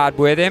kind of ride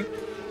with him.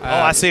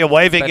 I see a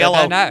waving yellow.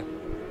 I don't know.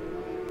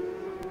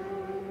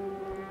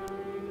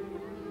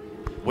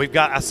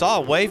 I saw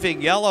a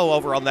waving yellow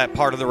over on that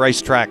part of the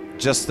racetrack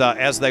just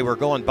as they were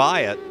going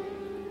by it.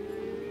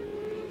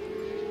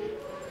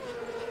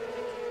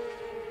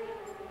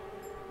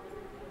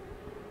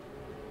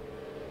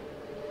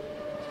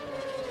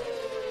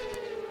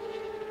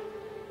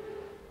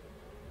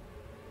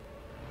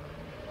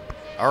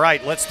 All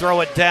right, let's throw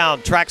it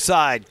down.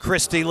 Trackside,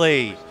 Christy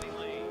Lee.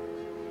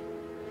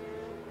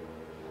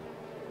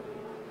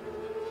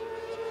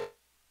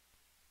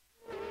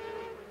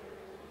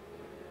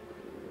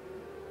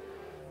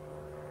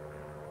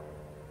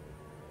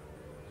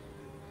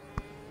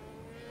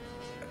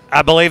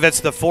 I believe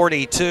it's the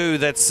 42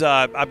 that's,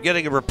 I'm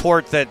getting a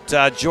report that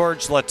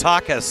George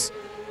Latakis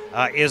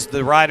is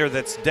the rider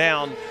that's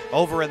down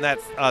over in that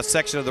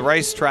section of the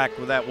racetrack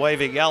with that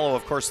waving yellow.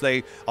 Of course,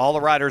 all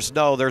the riders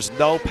know there's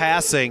no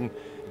passing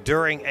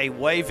during a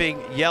waving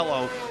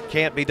yellow.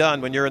 Can't be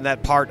done when you're in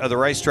that part of the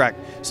racetrack.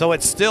 So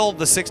it's still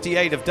the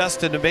 68 of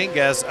Dustin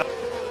Dominguez.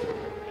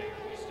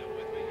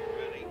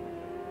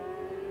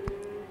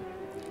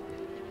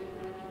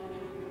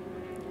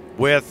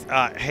 With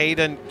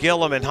Hayden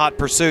Gillim in hot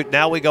pursuit.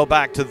 Now we go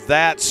back to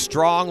that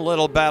strong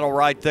little battle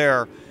right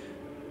there.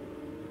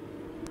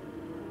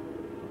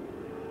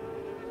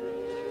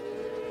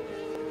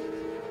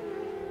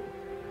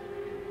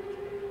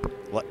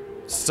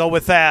 So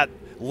with that,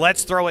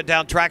 let's throw it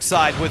down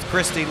trackside with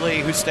Christy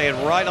Lee, who's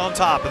staying right on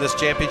top of this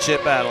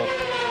championship battle.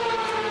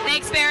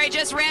 Thanks, Barry.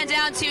 Just ran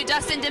down to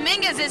Dustin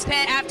Dominguez's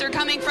pit after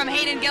coming from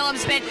Hayden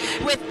Gillim's pit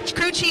with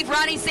crew chief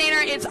Ronnie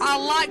Sainer. It's a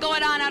lot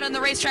going on out on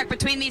the racetrack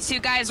between these two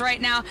guys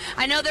right now.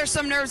 I know there's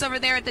some nerves over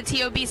there at the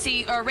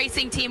TOBC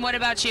racing team. What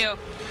about you?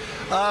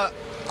 I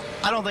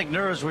don't think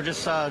nerves. We're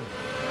just going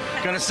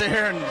to sit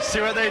here and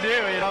see what they do.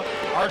 You know,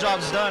 our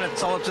job's done.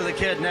 It's all up to the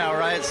kid now,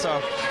 right?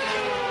 So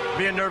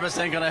being nervous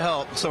ain't going to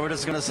help. So we're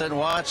just going to sit and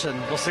watch, and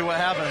we'll see what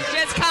happens.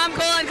 Just calm,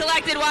 cool, and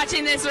collected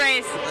watching this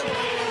race.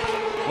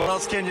 What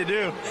else can you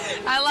do?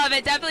 I love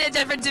it. Definitely a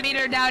different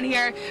demeanor down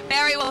here.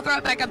 Barry, we'll throw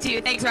it back up to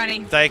you. Thanks,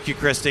 Ronnie. Thank you,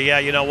 Christy. Yeah,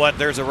 you know what?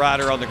 There's a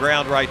rider on the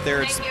ground right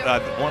there. It's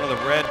one of the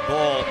Red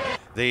Bull,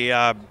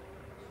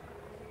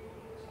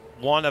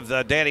 one of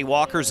the Danny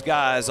Walker's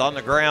guys on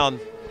the ground.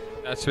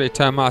 That's be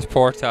Tomas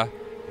Porta.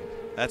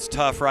 That's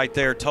tough right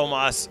there.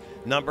 Tomas,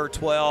 number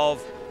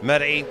 12,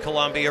 Medellin,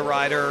 Colombia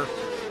rider.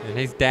 And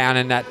he's down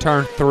in that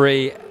turn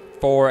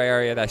 3-4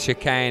 area. That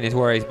chicane is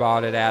where he's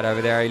bought it at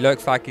over there. He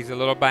looks like he's a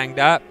little banged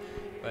up,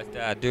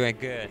 but doing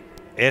good.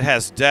 It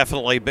has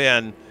definitely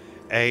been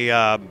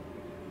a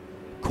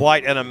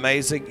quite an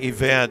amazing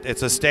event.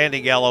 It's a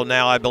standing yellow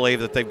now, I believe,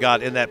 that they've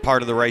got in that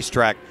part of the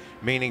racetrack,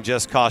 meaning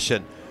just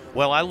caution.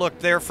 Well, I looked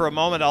there for a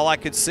moment. All I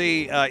could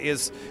see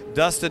is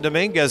Dustin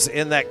Dominguez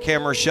in that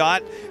camera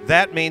shot.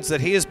 That means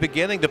that he is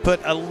beginning to put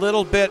a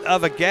little bit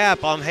of a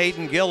gap on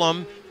Hayden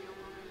Gillim.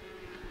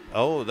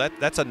 Oh,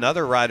 that's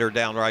another rider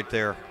down right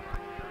there.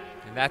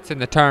 And that's in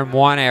the turn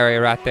 1 area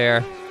right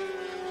there.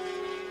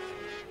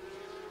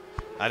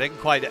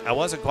 I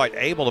wasn't quite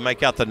able to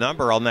make out the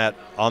number on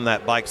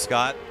that bike,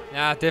 Scott.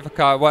 Yeah,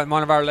 difficult. Wasn't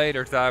one of our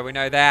leaders, though. We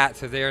know that.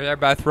 So they're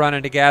both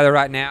running together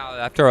right now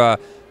after a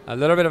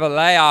little bit of a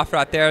layoff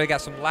right there. They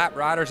got some lap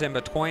riders in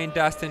between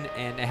Dustin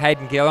and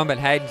Hayden Gillim, but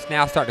Hayden's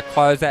now starting to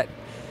close that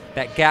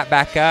gap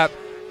back up.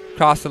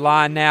 Across the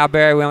line now,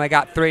 Barry. We only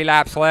got 3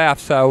 laps left,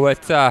 so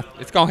it's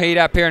going to heat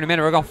up here in a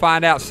minute. We're going to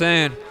find out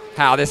soon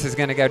how this is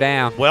going to go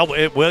down. Well,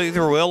 it will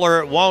either will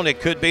or it won't.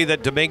 It could be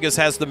that Dominguez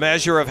has the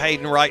measure of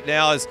Hayden right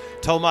now as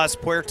Tomas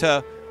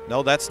Puerta.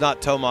 No, that's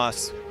not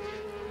Tomas.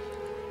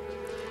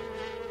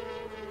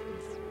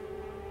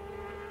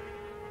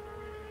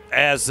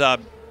 As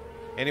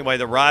Anyway,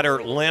 the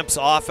rider limps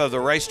off of the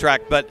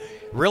racetrack, but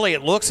really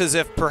it looks as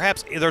if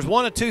perhaps there's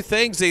one of two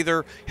things.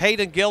 Either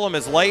Hayden Gillim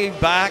is laying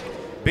back,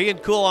 being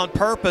cool on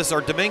purpose,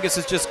 or Dominguez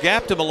has just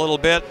gapped him a little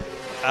bit.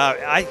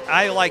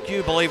 I, like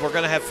you, believe we're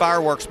going to have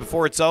fireworks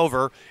before it's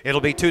over.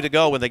 It'll be 2 to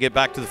go when they get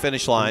back to the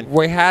finish line.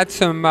 We had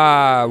some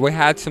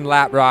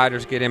lap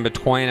riders get in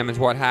between them is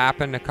what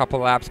happened a couple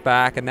laps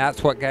back, and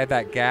that's what gave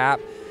that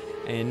gap.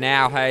 And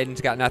now Hayden's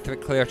got nothing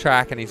but clear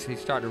track, and he's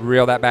starting to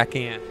reel that back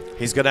in.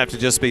 He's going to have to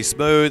just be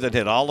smooth and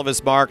hit all of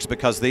his marks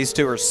because these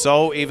two are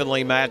so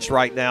evenly matched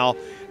right now.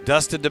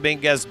 Dustin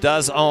Dominguez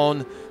does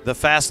own the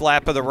fast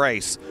lap of the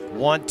race,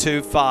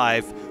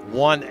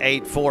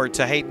 1:25.184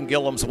 to Hayden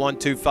Gillim's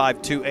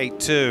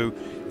 1:25.282.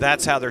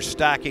 That's how they're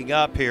stacking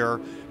up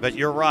here. But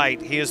you're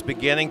right, he is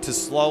beginning to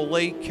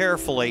slowly,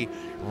 carefully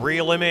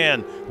reel him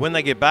in. When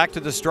they get back to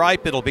the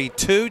stripe, it'll be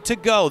 2 to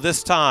go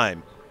this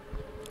time.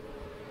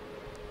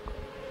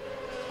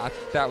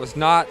 That was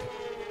not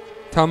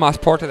Tomas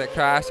Porta that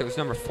crashed. It was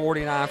number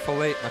 49,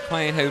 Felipe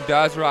McLean, who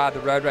does ride the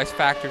Road Race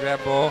Factory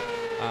Red Bull.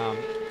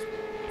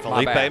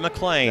 Felipe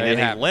McLean, and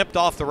he limped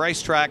off the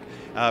racetrack,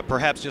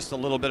 perhaps just a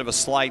little bit of a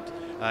slight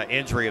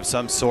injury of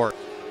some sort.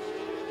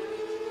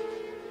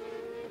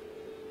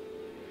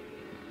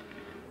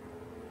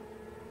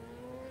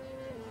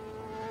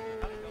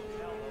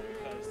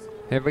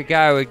 Here we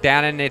go,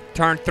 down in the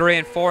turn 3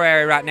 and 4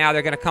 area right now.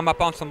 They're going to come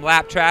up on some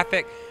lap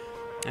traffic,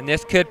 and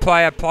this could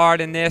play a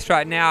part in this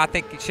right now. I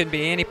think it shouldn't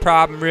be any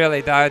problem really,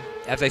 though.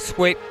 As they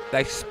sweep,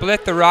 they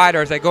split the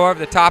riders. They go over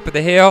the top of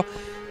the hill,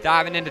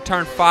 diving into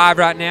turn 5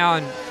 right now,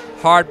 and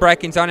hard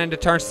braking zone into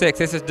turn 6.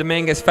 This is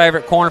Dominguez's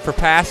favorite corner for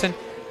passing,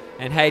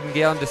 and Hayden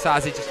Gillim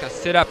decides he's just going to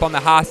sit up on the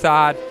high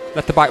side,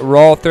 let the bike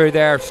roll through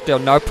there. Still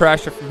no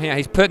pressure from him.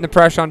 He's putting the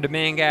pressure on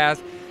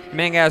Dominguez.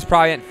 Dominguez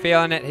probably ain't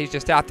feeling it. He's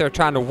just out there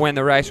trying to win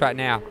the race right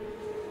now.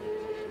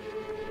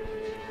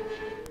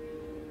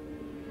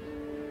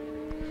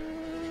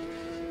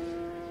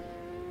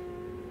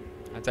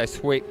 As they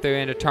sweep through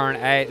into turn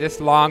 8, this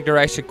long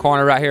duration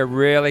corner right here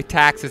really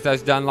taxes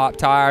those Dunlop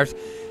tires.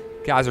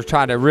 Guys are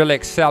trying to really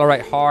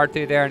accelerate hard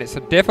through there, and it's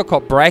a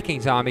difficult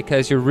braking zone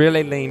because you're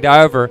really leaned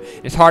over.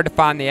 It's hard to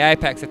find the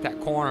apex at that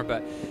corner,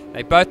 but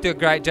they both do a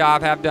great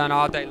job, have done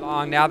all day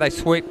long. Now they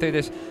sweep through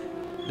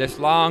this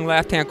long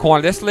left-hand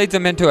corner. This leads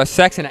them into a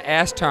section of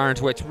S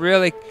turns, which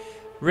really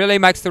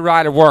makes the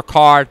rider work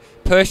hard,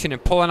 pushing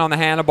and pulling on the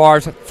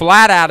handlebars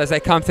flat out as they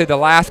come through the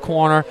last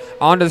corner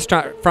onto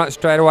the front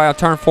straightaway on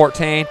turn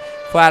 14,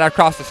 flat out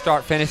across the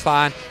start-finish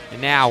line.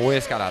 And now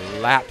Wiz got a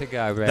lap to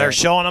go, Barry. They're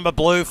showing them a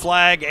blue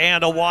flag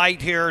and a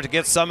white here to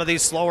get some of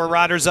these slower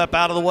riders up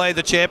out of the way.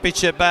 The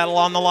championship battle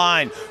on the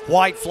line.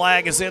 White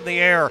flag is in the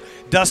air.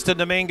 Dustin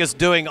Dominguez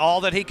doing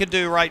all that he can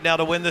do right now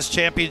to win this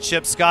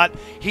championship, Scott.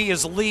 He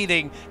is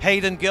leading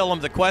Hayden Gillim.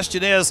 The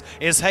question is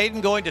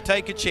Hayden going to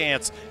take a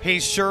chance?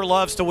 He sure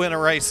loves to win a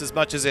race as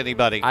much as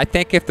anybody. I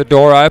think if the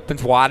door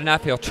opens wide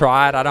enough, he'll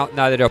try it. I don't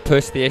know that he'll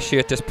push the issue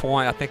at this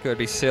point. I think it would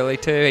be silly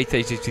to.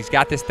 He's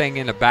got this thing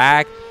in the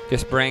bag.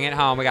 Just bring it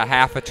home. We got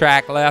half a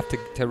track left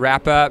to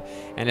wrap up,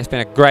 and it's been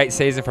a great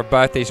season for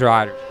both these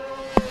riders.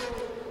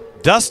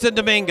 Dustin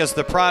Dominguez,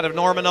 the pride of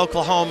Norman,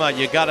 Oklahoma.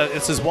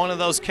 This is one of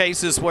those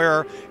cases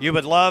where you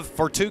would love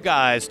for two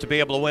guys to be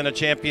able to win a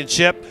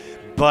championship,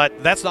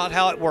 but that's not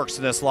how it works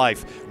in this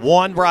life.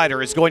 One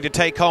rider is going to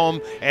take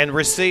home and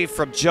receive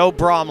from Joe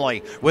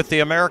Bromley with the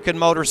American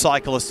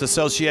Motorcyclist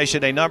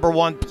Association a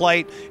 #1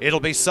 plate. It'll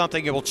be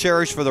something he will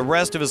cherish for the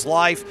rest of his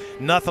life.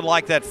 Nothing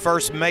like that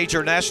first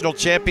major national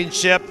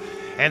championship.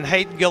 And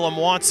Hayden Gillim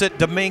wants it.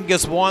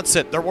 Dominguez wants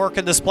it. They're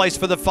working this place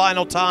for the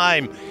final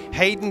time.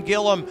 Hayden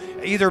Gillim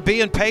either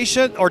being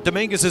patient or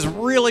Dominguez has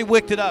really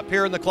wicked it up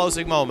here in the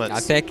closing moments. I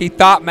think he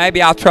thought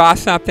maybe I'll try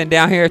something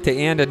down here at the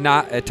end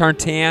of turn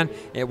 10.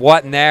 It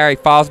wasn't there. He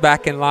falls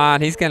back in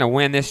line. He's going to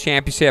win this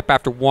championship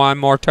after one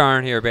more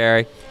turn here,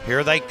 Barry.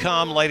 Here they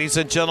come, ladies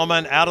and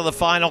gentlemen, out of the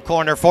final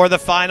corner for the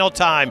final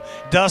time.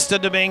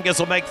 Dustin Dominguez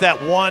will make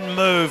that one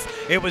move.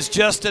 It was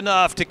just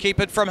enough to keep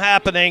it from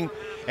happening.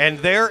 And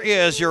there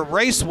is your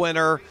race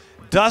winner,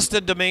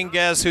 Dustin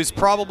Dominguez, who's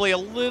probably a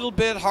little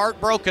bit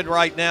heartbroken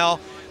right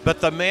now,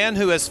 but the man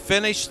who has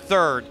finished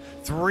third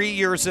 3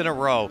 years in a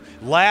row.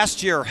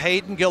 Last year,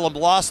 Hayden Gillim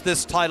lost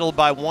this title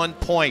by 1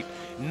 point.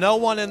 No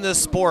one in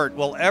this sport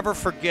will ever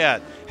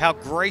forget how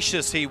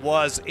gracious he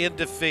was in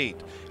defeat.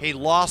 He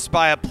lost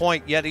by a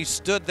point, yet he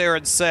stood there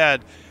and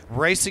said,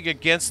 racing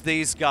against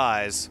these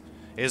guys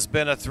has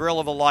been a thrill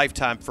of a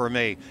lifetime for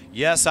me.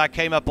 Yes, I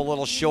came up a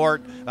little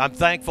short. I'm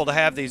thankful to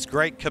have these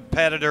great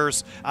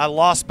competitors. I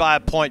lost by a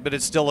point, but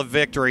it's still a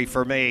victory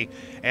for me.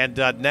 And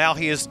now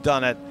he has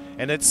done it.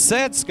 And it's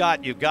said,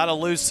 Scott, you've got to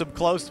lose some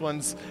close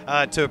ones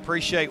to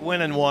appreciate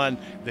winning one.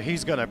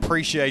 He's going to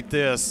appreciate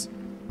this.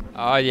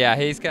 Oh yeah,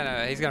 he's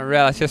gonna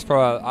relish this for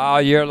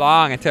all year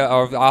long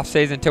or off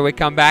season until we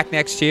come back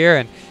next year.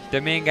 And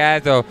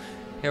Dominguez,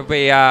 he'll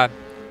be a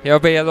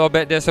little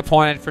bit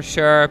disappointed for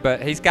sure,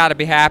 but he's got to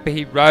be happy.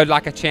 He rode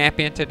like a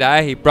champion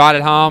today. He brought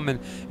it home in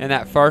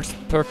that first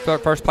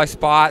place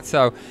spot.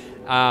 So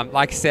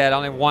Like I said,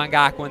 only one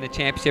guy can win the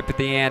championship at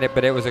the end,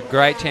 but it was a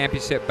great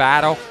championship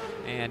battle,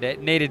 and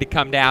it needed to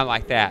come down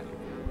like that.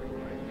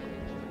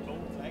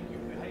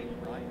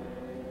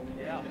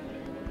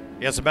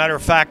 As a matter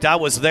of fact, I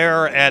was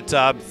there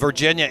at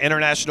Virginia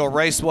International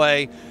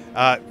Raceway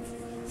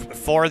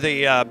for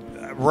the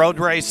Road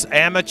Race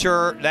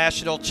Amateur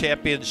National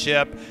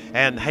Championship,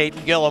 and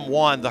Hayden Gillim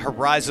won the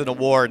Horizon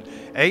Award.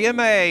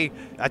 AMA,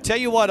 I tell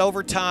you what,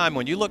 over time,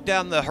 when you look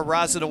down the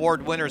Horizon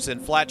Award winners in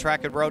flat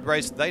track and road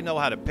race, they know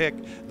how to pick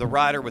the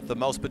rider with the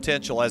most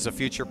potential as a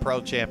future pro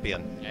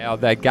champion. Yeah,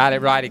 they got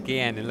it right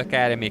again, and look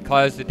at him. He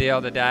closed the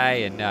deal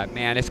today, and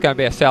man, it's going to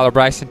be a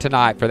celebration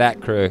tonight for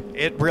that crew.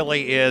 It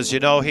really is. You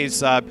know, he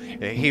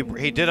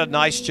did a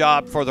nice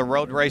job for the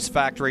Road Race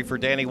Factory for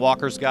Danny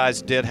Walker's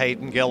guys, did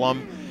Hayden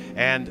Gillim.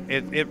 And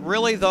it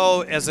really,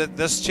 though,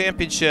 this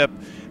championship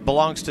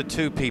belongs to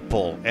two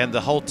people and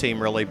the whole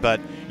team, really. But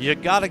you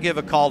got to give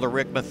a call to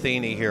Rick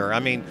Matheny here. I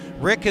mean,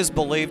 Rick has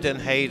believed in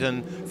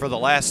Hayden for the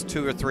last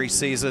 2 or 3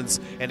 seasons,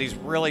 and he's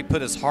really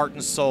put his heart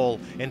and soul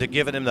into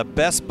giving him the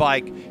best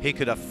bike he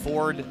could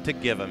afford to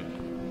give him.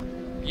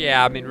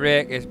 Yeah, I mean,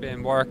 Rick has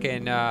been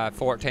working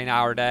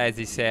 14-hour days,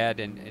 he said,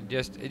 and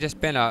it's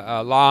just been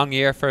a long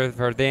year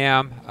for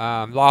them.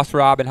 Lost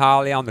Robin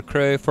Holly on the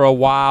crew for a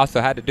while, so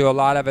had to do a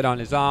lot of it on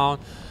his own.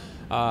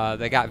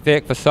 They got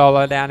Vic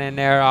Fasola down in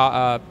there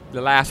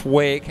the last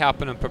week,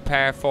 helping them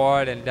prepare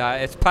for it, and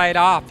it's paid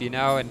off, you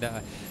know. And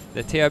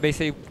the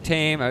TOBC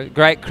team, a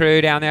great crew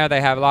down there. They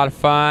have a lot of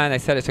fun. They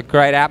said it's a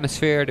great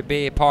atmosphere to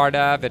be a part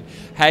of, and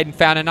Hayden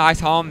found a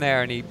nice home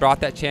there, and he brought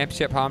that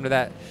championship home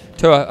to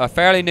a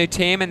fairly new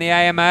team in the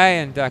AMA,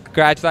 and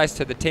congratulations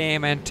to the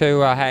team and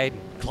to Hayden.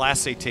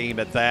 Classy team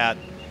at that.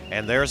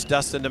 And there's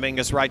Dustin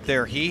Dominguez right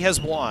there. He has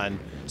won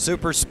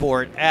Super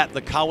Sport at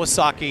the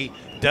Kawasaki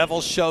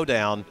Devil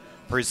Showdown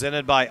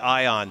presented by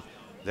Ion.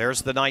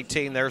 There's the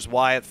 19. There's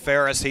Wyatt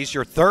Ferris. He's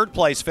your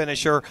third-place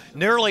finisher.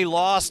 Nearly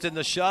lost in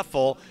the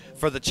shuffle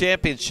for the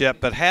championship,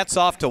 but hats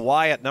off to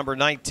Wyatt, number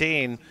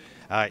 19.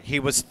 He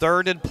was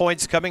third in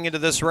points coming into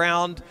this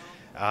round,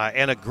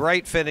 and a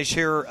great finish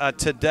here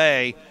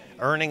today,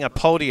 earning a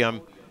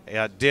podium.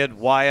 Did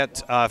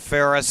Wyatt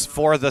Ferris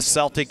for the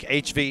Celtic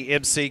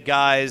HVMC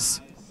guys.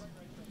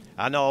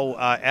 I know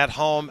at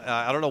home,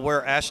 I don't know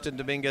where Ashton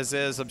Dominguez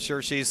is. I'm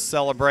sure she's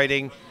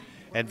celebrating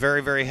and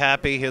very, very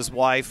happy. His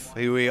wife,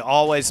 who he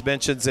always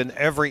mentions in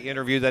every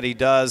interview that he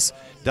does.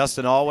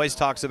 Dustin always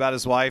talks about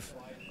his wife.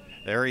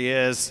 There he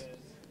is.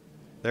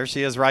 There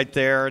she is right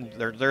there,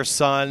 their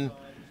son.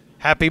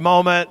 Happy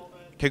moment.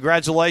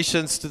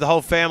 Congratulations to the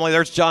whole family.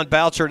 There's John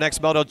Boucher,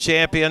 next moto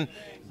champion,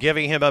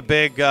 giving him a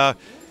big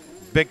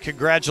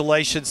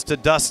congratulations to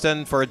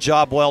Dustin for a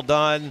job well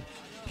done.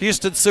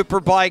 Houston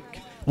Superbike,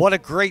 what a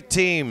great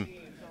team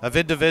of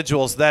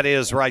individuals that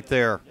is right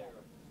there.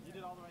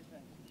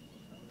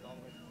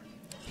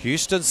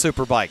 Houston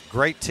Superbike,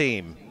 great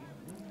team.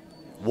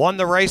 Won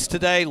the race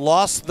today,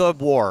 lost the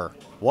war.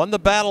 Won the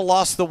battle,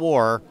 lost the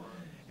war.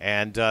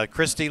 And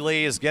Christy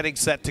Lee is getting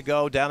set to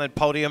go down at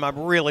podium. I'm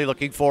really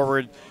looking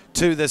forward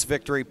to this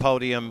victory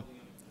podium.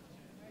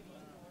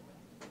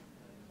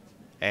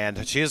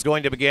 And she is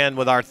going to begin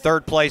with our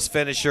third-place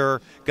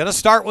finisher. Going to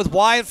start with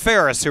Wyatt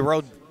Ferris, who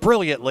rode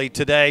brilliantly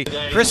today.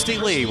 Christy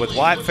Lee with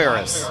Wyatt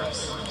Ferris.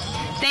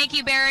 Thank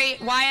you, Barry.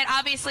 Wyatt,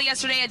 obviously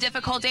yesterday a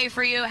difficult day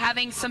for you,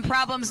 having some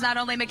problems not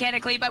only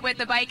mechanically but with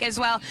the bike as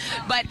well.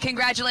 But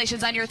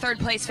congratulations on your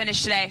third-place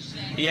finish today.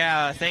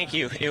 Yeah, thank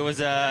you. It was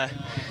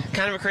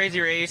kind of a crazy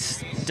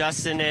race.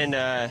 Dustin and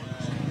I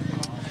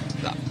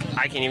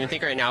can't even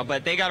think right now,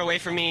 but they got away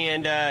from me,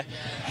 and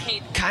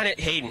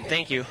Hayden,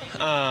 thank you.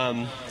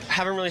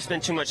 Haven't really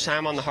spent too much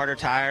time on the harder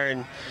tire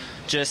and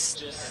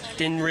just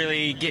didn't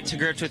really get to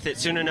grips with it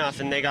soon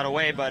enough, and they got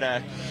away.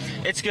 But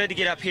it's good to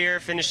get up here,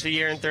 finish the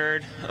year in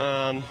third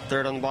on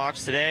the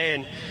box today,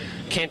 and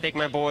can't thank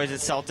my boys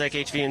at Celtic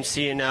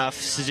HVMC enough.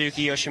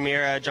 Suzuki,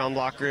 Yoshimura, John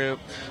Block Group,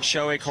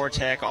 Shoei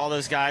Cortec, all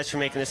those guys for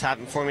making this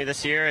happen for me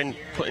this year and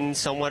putting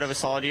somewhat of a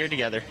solid year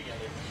together.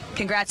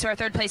 Congrats to our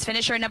third-place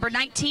finisher, number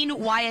 19,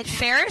 Wyatt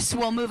Ferris.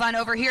 We'll move on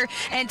over here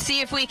and see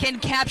if we can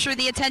capture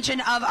the attention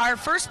of our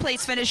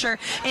first-place finisher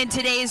in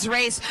today's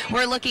race.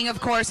 We're looking,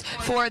 of course,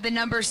 for the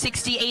number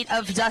 68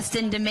 of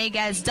Dustin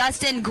Dominguez.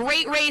 Dustin,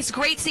 great race,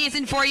 great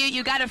season for you.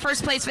 You got a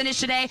first-place finish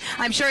today.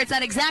 I'm sure it's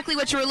not exactly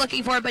what you were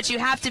looking for, but you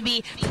have to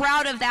be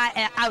proud of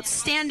that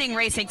outstanding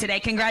racing today.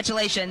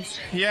 Congratulations.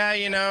 Yeah,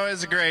 you know, it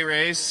was a great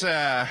race.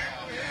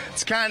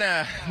 It's kind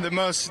of the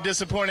most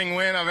disappointing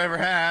win I've ever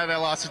had. I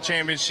lost the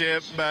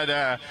championship, but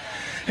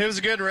it was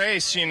a good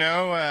race, you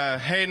know.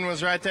 Hayden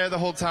was right there the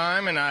whole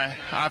time, and I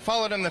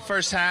followed him the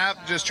first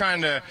half, just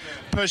trying to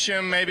push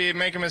him, maybe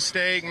make a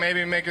mistake,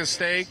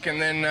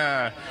 and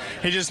then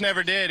he just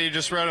never did. He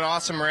just rode an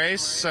awesome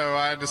race, so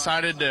I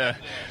decided to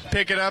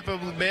pick it up a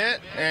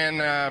bit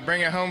and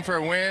bring it home for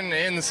a win,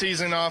 end the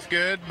season off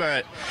good.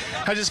 But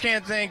I just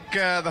can't thank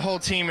the whole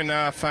team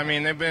enough. I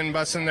mean, they've been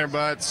busting their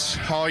butts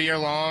all year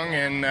long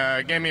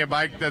and gave me a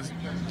bike that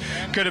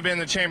could have been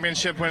the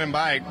championship winning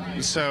bike,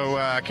 so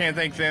I can't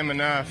thank them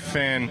enough.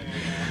 And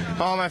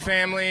all my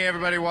family,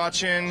 everybody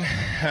watching,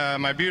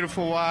 my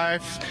beautiful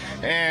wife,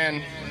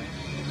 and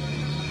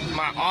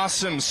my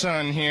awesome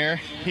son here.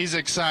 He's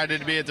excited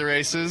to be at the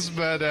races,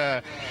 but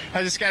I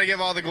just got to give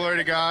all the glory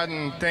to God,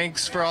 and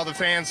thanks for all the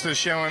fans for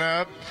showing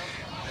up.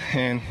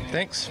 And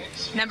thanks.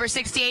 Number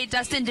 68,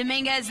 Dustin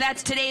Dominguez,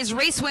 that's today's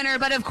race winner.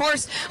 But of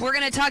course, we're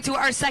going to talk to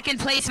our second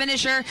place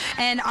finisher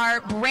and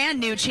our brand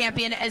new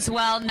champion as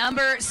well.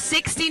 Number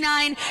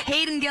 69,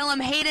 Hayden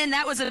Gillim. Hayden,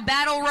 that was a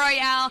battle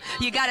royale.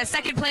 You got a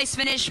second place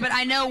finish, but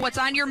I know what's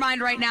on your mind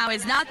right now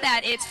is not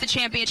that, it's the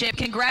championship.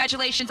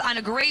 Congratulations on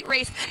a great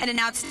race and an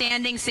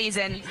outstanding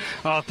season.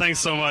 Oh, thanks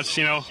so much.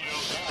 You know,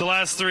 the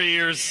last 3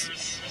 years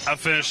I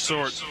finished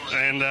short,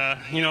 and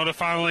you know, to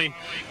finally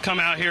come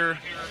out here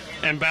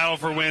and battle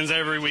for wins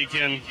every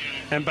weekend,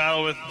 and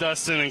battle with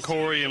Dustin and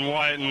Corey and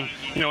Wyatt and,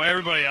 you know,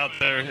 everybody out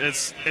there.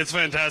 It's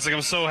fantastic.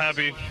 I'm so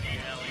happy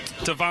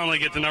to finally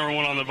get the number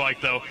one on the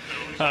bike, though.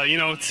 You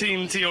know,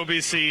 Team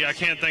TOBC, I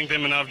can't thank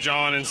them enough.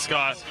 John and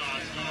Scott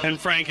and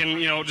Frank and,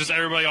 you know, just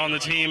everybody on the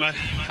team.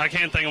 I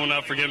can't thank them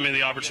enough for giving me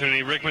the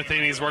opportunity. Rick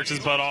Matheny's worked his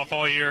butt off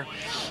all year.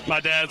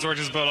 My dad's worked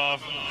his butt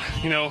off.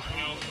 You know,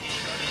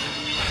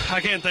 I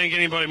can't thank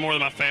anybody more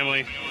than my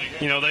family.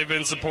 You know, they've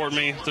been supporting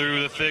me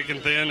through the thick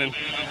and thin, and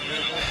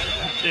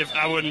if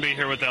I wouldn't be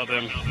here without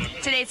them.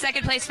 Today's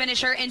second place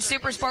finisher in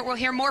Supersport. We'll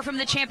hear more from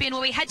the champion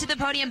when we head to the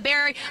podium.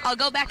 Barry, I'll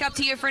go back up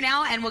to you for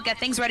now, and we'll get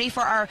things ready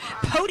for our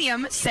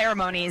podium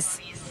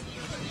ceremonies.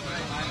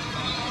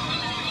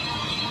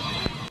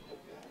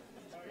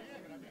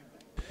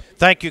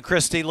 Thank you,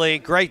 Christy Lee.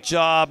 Great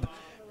job.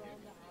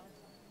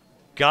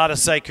 Gotta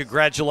say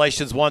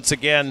congratulations once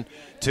again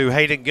to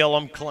Hayden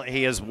Gillim.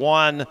 He has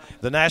won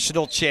the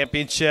national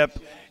championship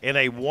in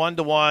a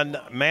one-to-one,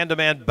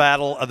 man-to-man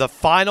battle of the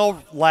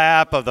final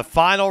lap of the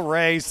final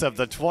race of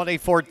the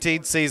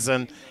 2014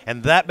 season.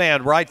 And that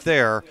man right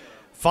there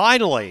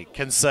finally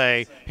can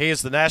say he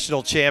is the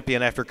national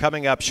champion after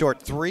coming up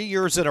short 3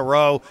 years in a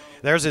row.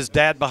 There's his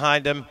dad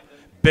behind him,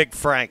 Big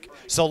Frank.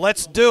 So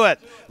let's do it.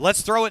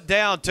 Let's throw it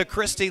down to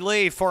Christy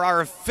Lee for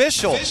our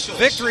official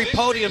victory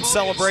podium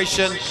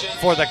celebration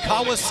for the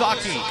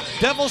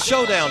Kawasaki Devil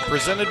Showdown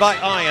presented by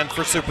Ion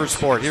for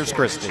Supersport. Here's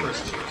Christy.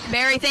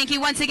 Barry, thank you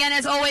once again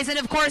as always, and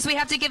of course we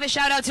have to give a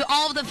shout out to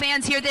all of the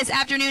fans here this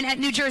afternoon at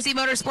New Jersey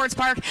Motorsports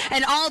Park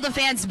and all the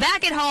fans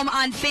back at home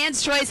on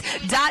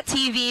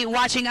fanschoice.tv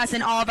watching us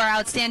in all of our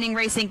outstanding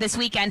racing this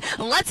weekend.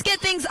 Let's get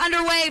things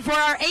underway for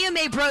our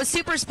AMA Pro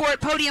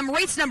SuperSport Podium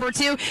race number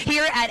 2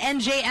 here at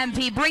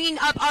NJMP, bringing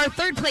up our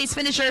third place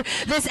finisher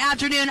this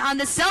afternoon on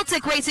the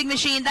Celtic racing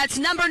machine. That's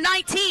number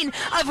 19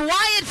 of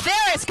Wyatt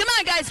Ferris. Come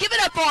on guys, give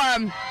it up for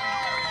him.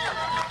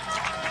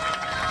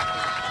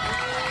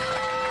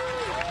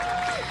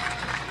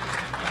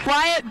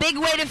 Wyatt, big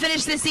way to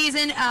finish this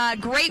season.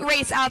 Great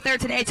race out there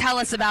today. Tell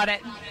us about it.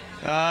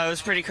 It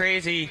was pretty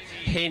crazy.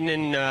 Hayden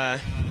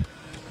and,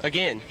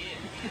 again,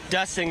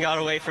 Dustin got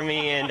away from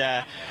me, and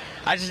I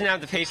just didn't have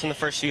the pace in the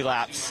first few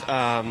laps.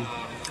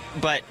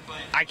 But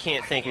I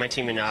can't thank my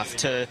team enough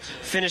to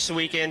finish the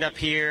weekend up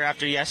here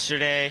after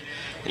yesterday.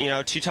 You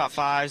know, 2 top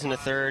 5s and a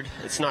third.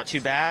 It's not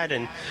too bad,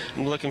 and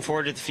I'm looking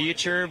forward to the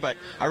future. But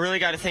I really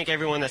got to thank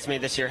everyone that's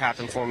made this year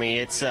happen for me.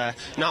 It's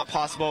not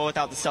possible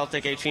without the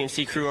Celtic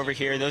HVMC crew over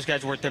here. Those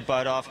guys worked their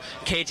butt off.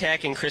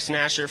 K-Tech and Chris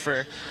Nasher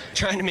for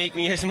trying to make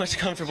me as much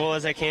comfortable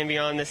as I can be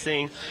on this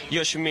thing.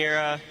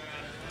 Yoshimura,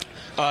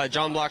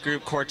 John Block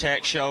Group,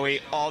 Cortex,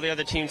 Shoei, all the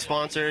other team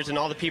sponsors, and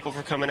all the people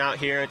for coming out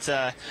here. It's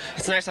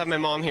nice to have my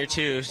mom here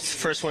too. It's the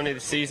first one of the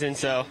season,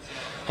 so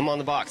I'm on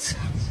the box.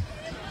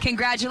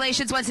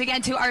 Congratulations once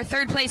again to our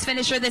third place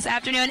finisher this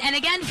afternoon. And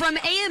again from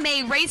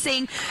AMA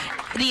Racing,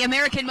 the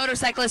American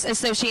Motorcyclist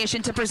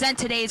Association, to present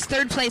today's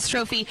third place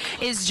trophy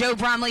is Joe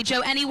Bromley.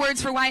 Joe, any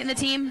words for Wyatt and the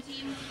team?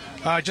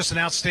 Just an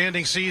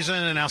outstanding season,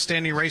 an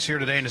outstanding race here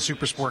today in the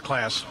Supersport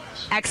class.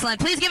 Excellent.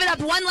 Please give it up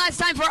one last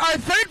time for our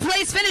third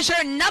place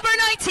finisher, number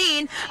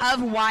 19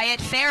 of Wyatt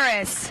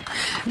Ferris.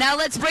 Now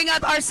let's bring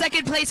up our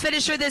second place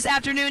finisher this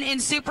afternoon in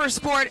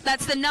Supersport.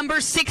 That's the number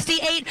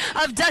 68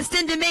 of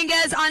Dustin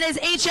Dominguez on his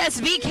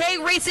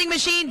HSBK racing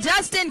machine.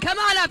 Dustin, come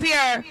on up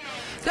here.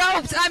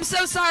 Oh, I'm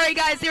so sorry,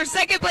 guys. Your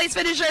second place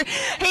finisher,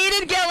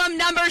 Hayden Gillim,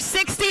 number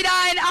 69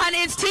 on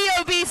his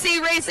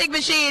TOBC racing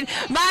machine.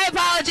 My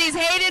apologies.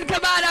 Hayden,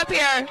 come on up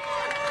here.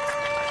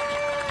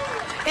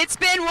 It's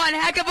been one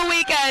heck of a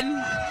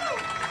weekend.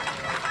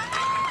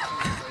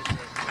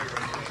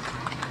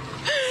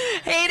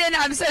 Hayden,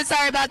 I'm so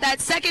sorry about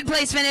that. Second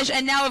place finish,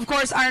 and now, of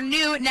course, our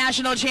new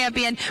national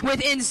champion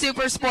within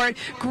Supersport.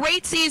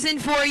 Great season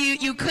for you.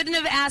 You couldn't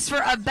have asked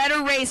for a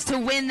better race to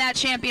win that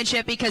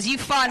championship because you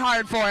fought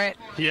hard for it.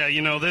 Yeah,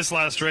 you know, this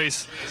last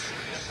race,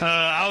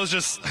 I was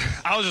just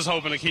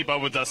hoping to keep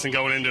up with Dustin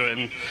going into it,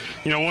 and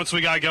you know, once we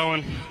got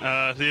going,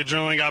 the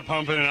adrenaline got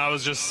pumping, and I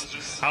was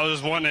just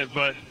wanting it.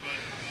 But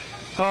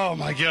oh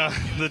my God,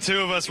 the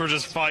two of us were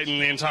just fighting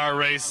the entire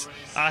race.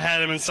 I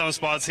had him in some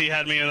spots, he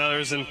had me in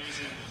others, and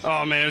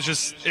oh man, it was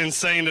just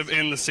insane to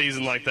end the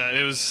season like that.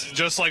 It was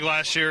just like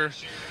last year.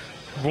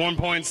 1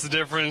 point's the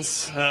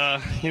difference.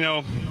 You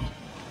know,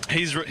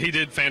 he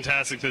did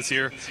fantastic this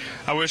year.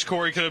 I wish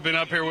Corey could have been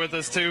up here with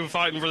us too,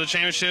 fighting for the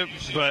championship,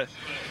 but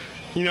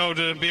you know,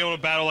 to be able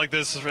to battle like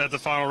this at the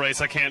final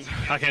race, I can't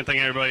thank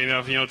everybody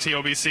enough. You know,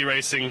 TOBC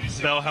Racing,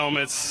 Bell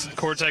Helmets,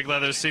 Cortec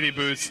Leather, CD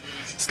Boots,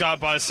 Scott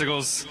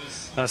Bicycles,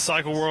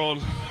 Cycle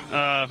World,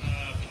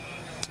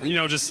 you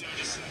know, just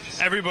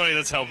everybody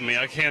that's helped me.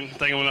 I can't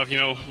thank them enough. You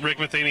know, Rick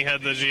Matheny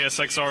had the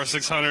GSXR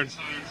 600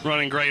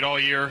 running great all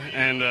year,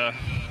 and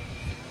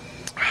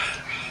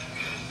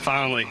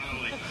finally.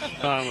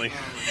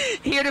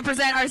 Here to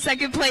present our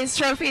second place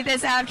trophy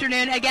this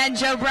afternoon, again,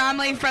 Joe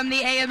Bromley from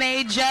the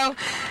AMA. Joe,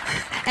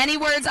 any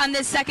words on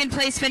this second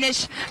place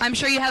finish? I'm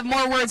sure you have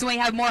more words when we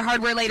have more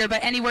hardware later,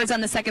 but any words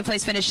on the second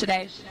place finish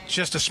today?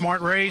 Just a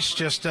smart race.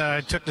 Just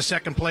took the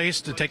second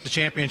place to take the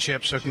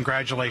championship, so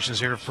congratulations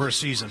here for a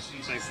season.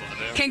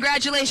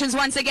 Congratulations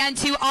once again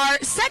to our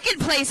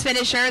second place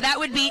finisher. That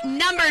would be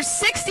number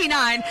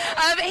 69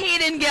 of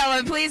Hayden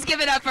Gillim. Please give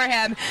it up for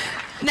him.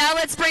 Now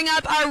let's bring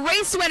up our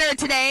race winner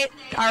today.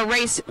 Our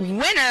race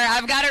winner.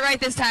 I've got it right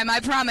this time. I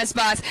promise,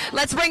 boss.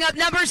 Let's bring up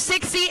number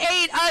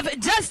 68 of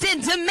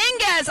Dustin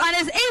Dominguez on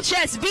his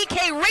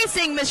HSBK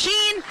racing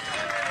machine.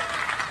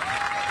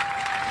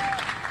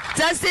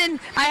 Dustin,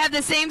 I have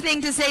the same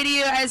thing to say to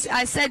you as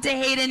I said to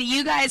Hayden.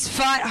 You guys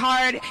fought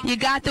hard. You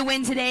got the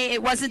win today.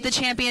 It wasn't the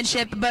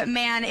championship, but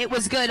man, it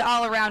was good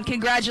all around.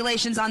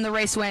 Congratulations on the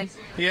race win.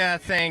 Yeah,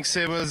 thanks.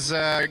 It was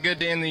good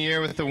to end the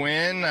year with the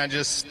win. I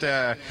just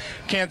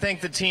can't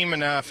thank the team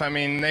enough. I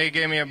mean, they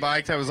gave me a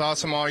bike that was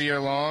awesome all year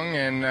long,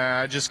 and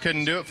I just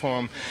couldn't do it for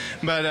them.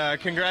 But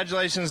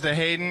congratulations to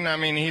Hayden. I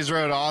mean, he's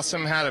rode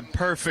awesome, had a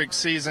perfect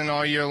season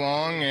all year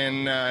long,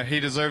 and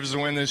he deserves to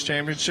win this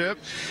championship.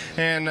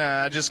 And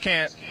I just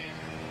can't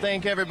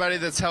thank everybody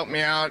that's helped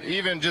me out,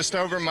 even just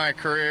over my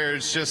career.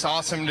 It's just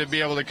awesome to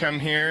be able to come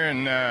here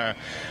and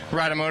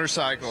ride a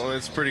motorcycle.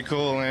 It's pretty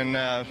cool. And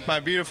my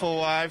beautiful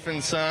wife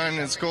and son,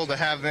 it's cool to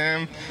have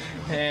them.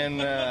 And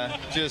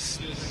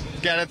just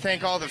got to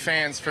thank all the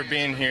fans for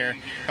being here.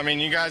 I mean,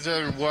 you guys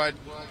are what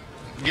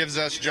gives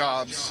us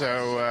jobs,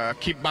 so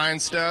keep buying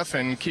stuff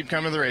and keep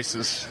coming to the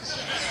races.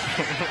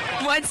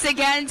 Once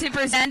again, to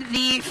present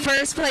the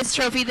first place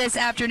trophy this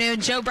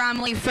afternoon, Joe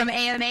Bromley from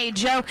AMA.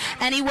 Joe,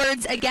 any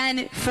words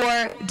again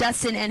for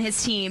Dustin and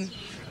his team?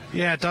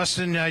 Yeah,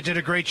 Dustin, did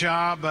a great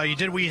job. You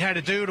did what you had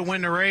to do to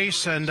win the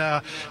race, and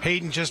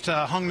Hayden just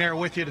hung there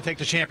with you to take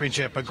the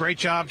championship. A great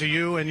job to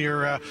you and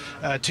your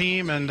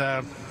team,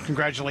 and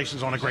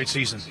congratulations on a great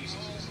season.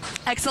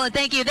 Excellent,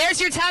 thank you. There's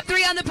your top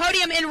three on the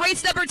podium in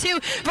race number 2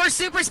 for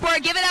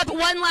Supersport. Give it up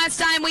one last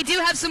time. We do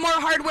have some more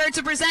hardware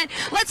to present.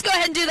 Let's go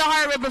ahead and do the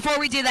hardware before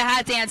we do the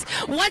hat dance.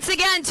 Once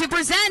again, to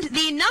present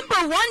the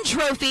 #1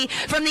 trophy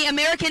from the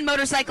American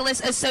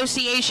Motorcyclist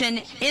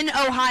Association in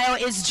Ohio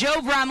is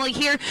Joe Bromley,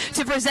 here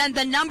to present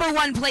the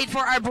 #1 plate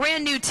for our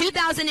brand new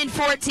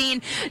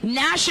 2014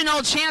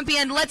 national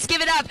champion. Let's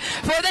give it up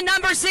for the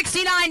number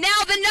 69, now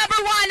the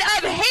 #1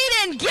 of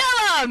Hayden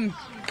Gillim.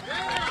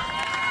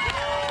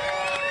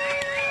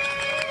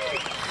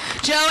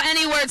 Joe,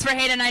 any words for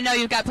Hayden? I know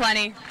you've got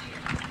plenty.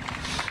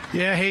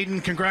 Yeah,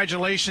 Hayden,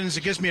 congratulations.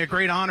 It gives me a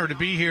great honor to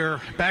be here.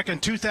 Back in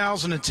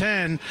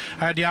 2010,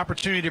 I had the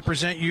opportunity to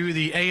present you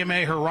the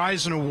AMA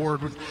Horizon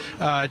Award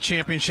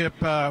Championship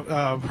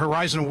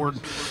Horizon Award.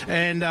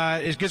 And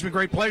it gives me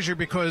great pleasure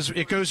because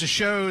it goes to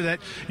show that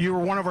you were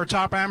one of our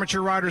top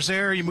amateur riders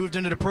there. You moved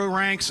into the pro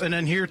ranks, and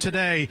then here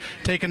today,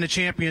 taking the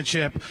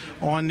championship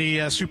on the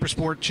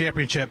SuperSport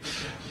Championship.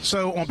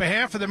 So on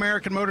behalf of the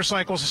American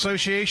Motorcycles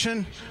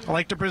Association, I'd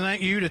like to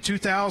present you the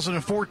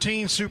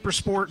 2014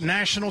 SuperSport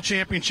National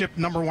Championship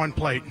 #1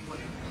 plate.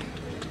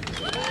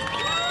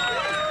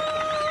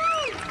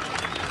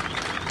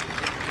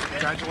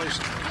 Congratulations.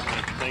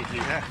 Thank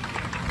you.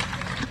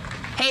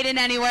 Hayden,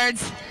 any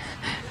words?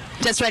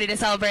 Just ready to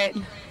celebrate.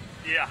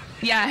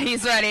 Yeah,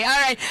 he's ready. All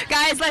right,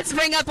 guys, let's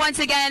bring up once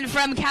again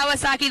from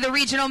Kawasaki the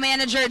regional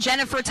manager,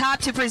 Jennifer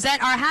Top, to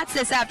present our hats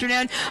this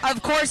afternoon.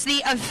 Of course,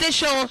 the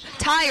official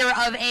tire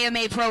of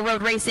AMA Pro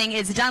Road Racing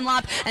is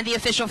Dunlop, and the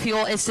official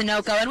fuel is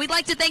Sunoco. And we'd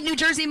like to thank New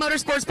Jersey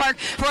Motorsports Park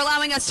for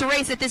allowing us to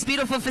race at this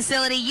beautiful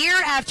facility year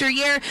after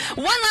year.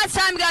 One last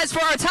time, guys,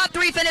 for our top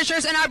 3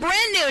 finishers and our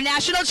brand new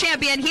national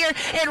champion here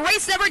in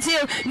race number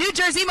 2, New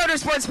Jersey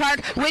Motorsports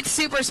Park with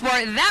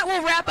SuperSport. That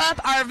will wrap up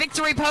our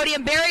victory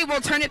podium. Barry, we'll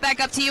turn it back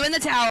up to you in the tower.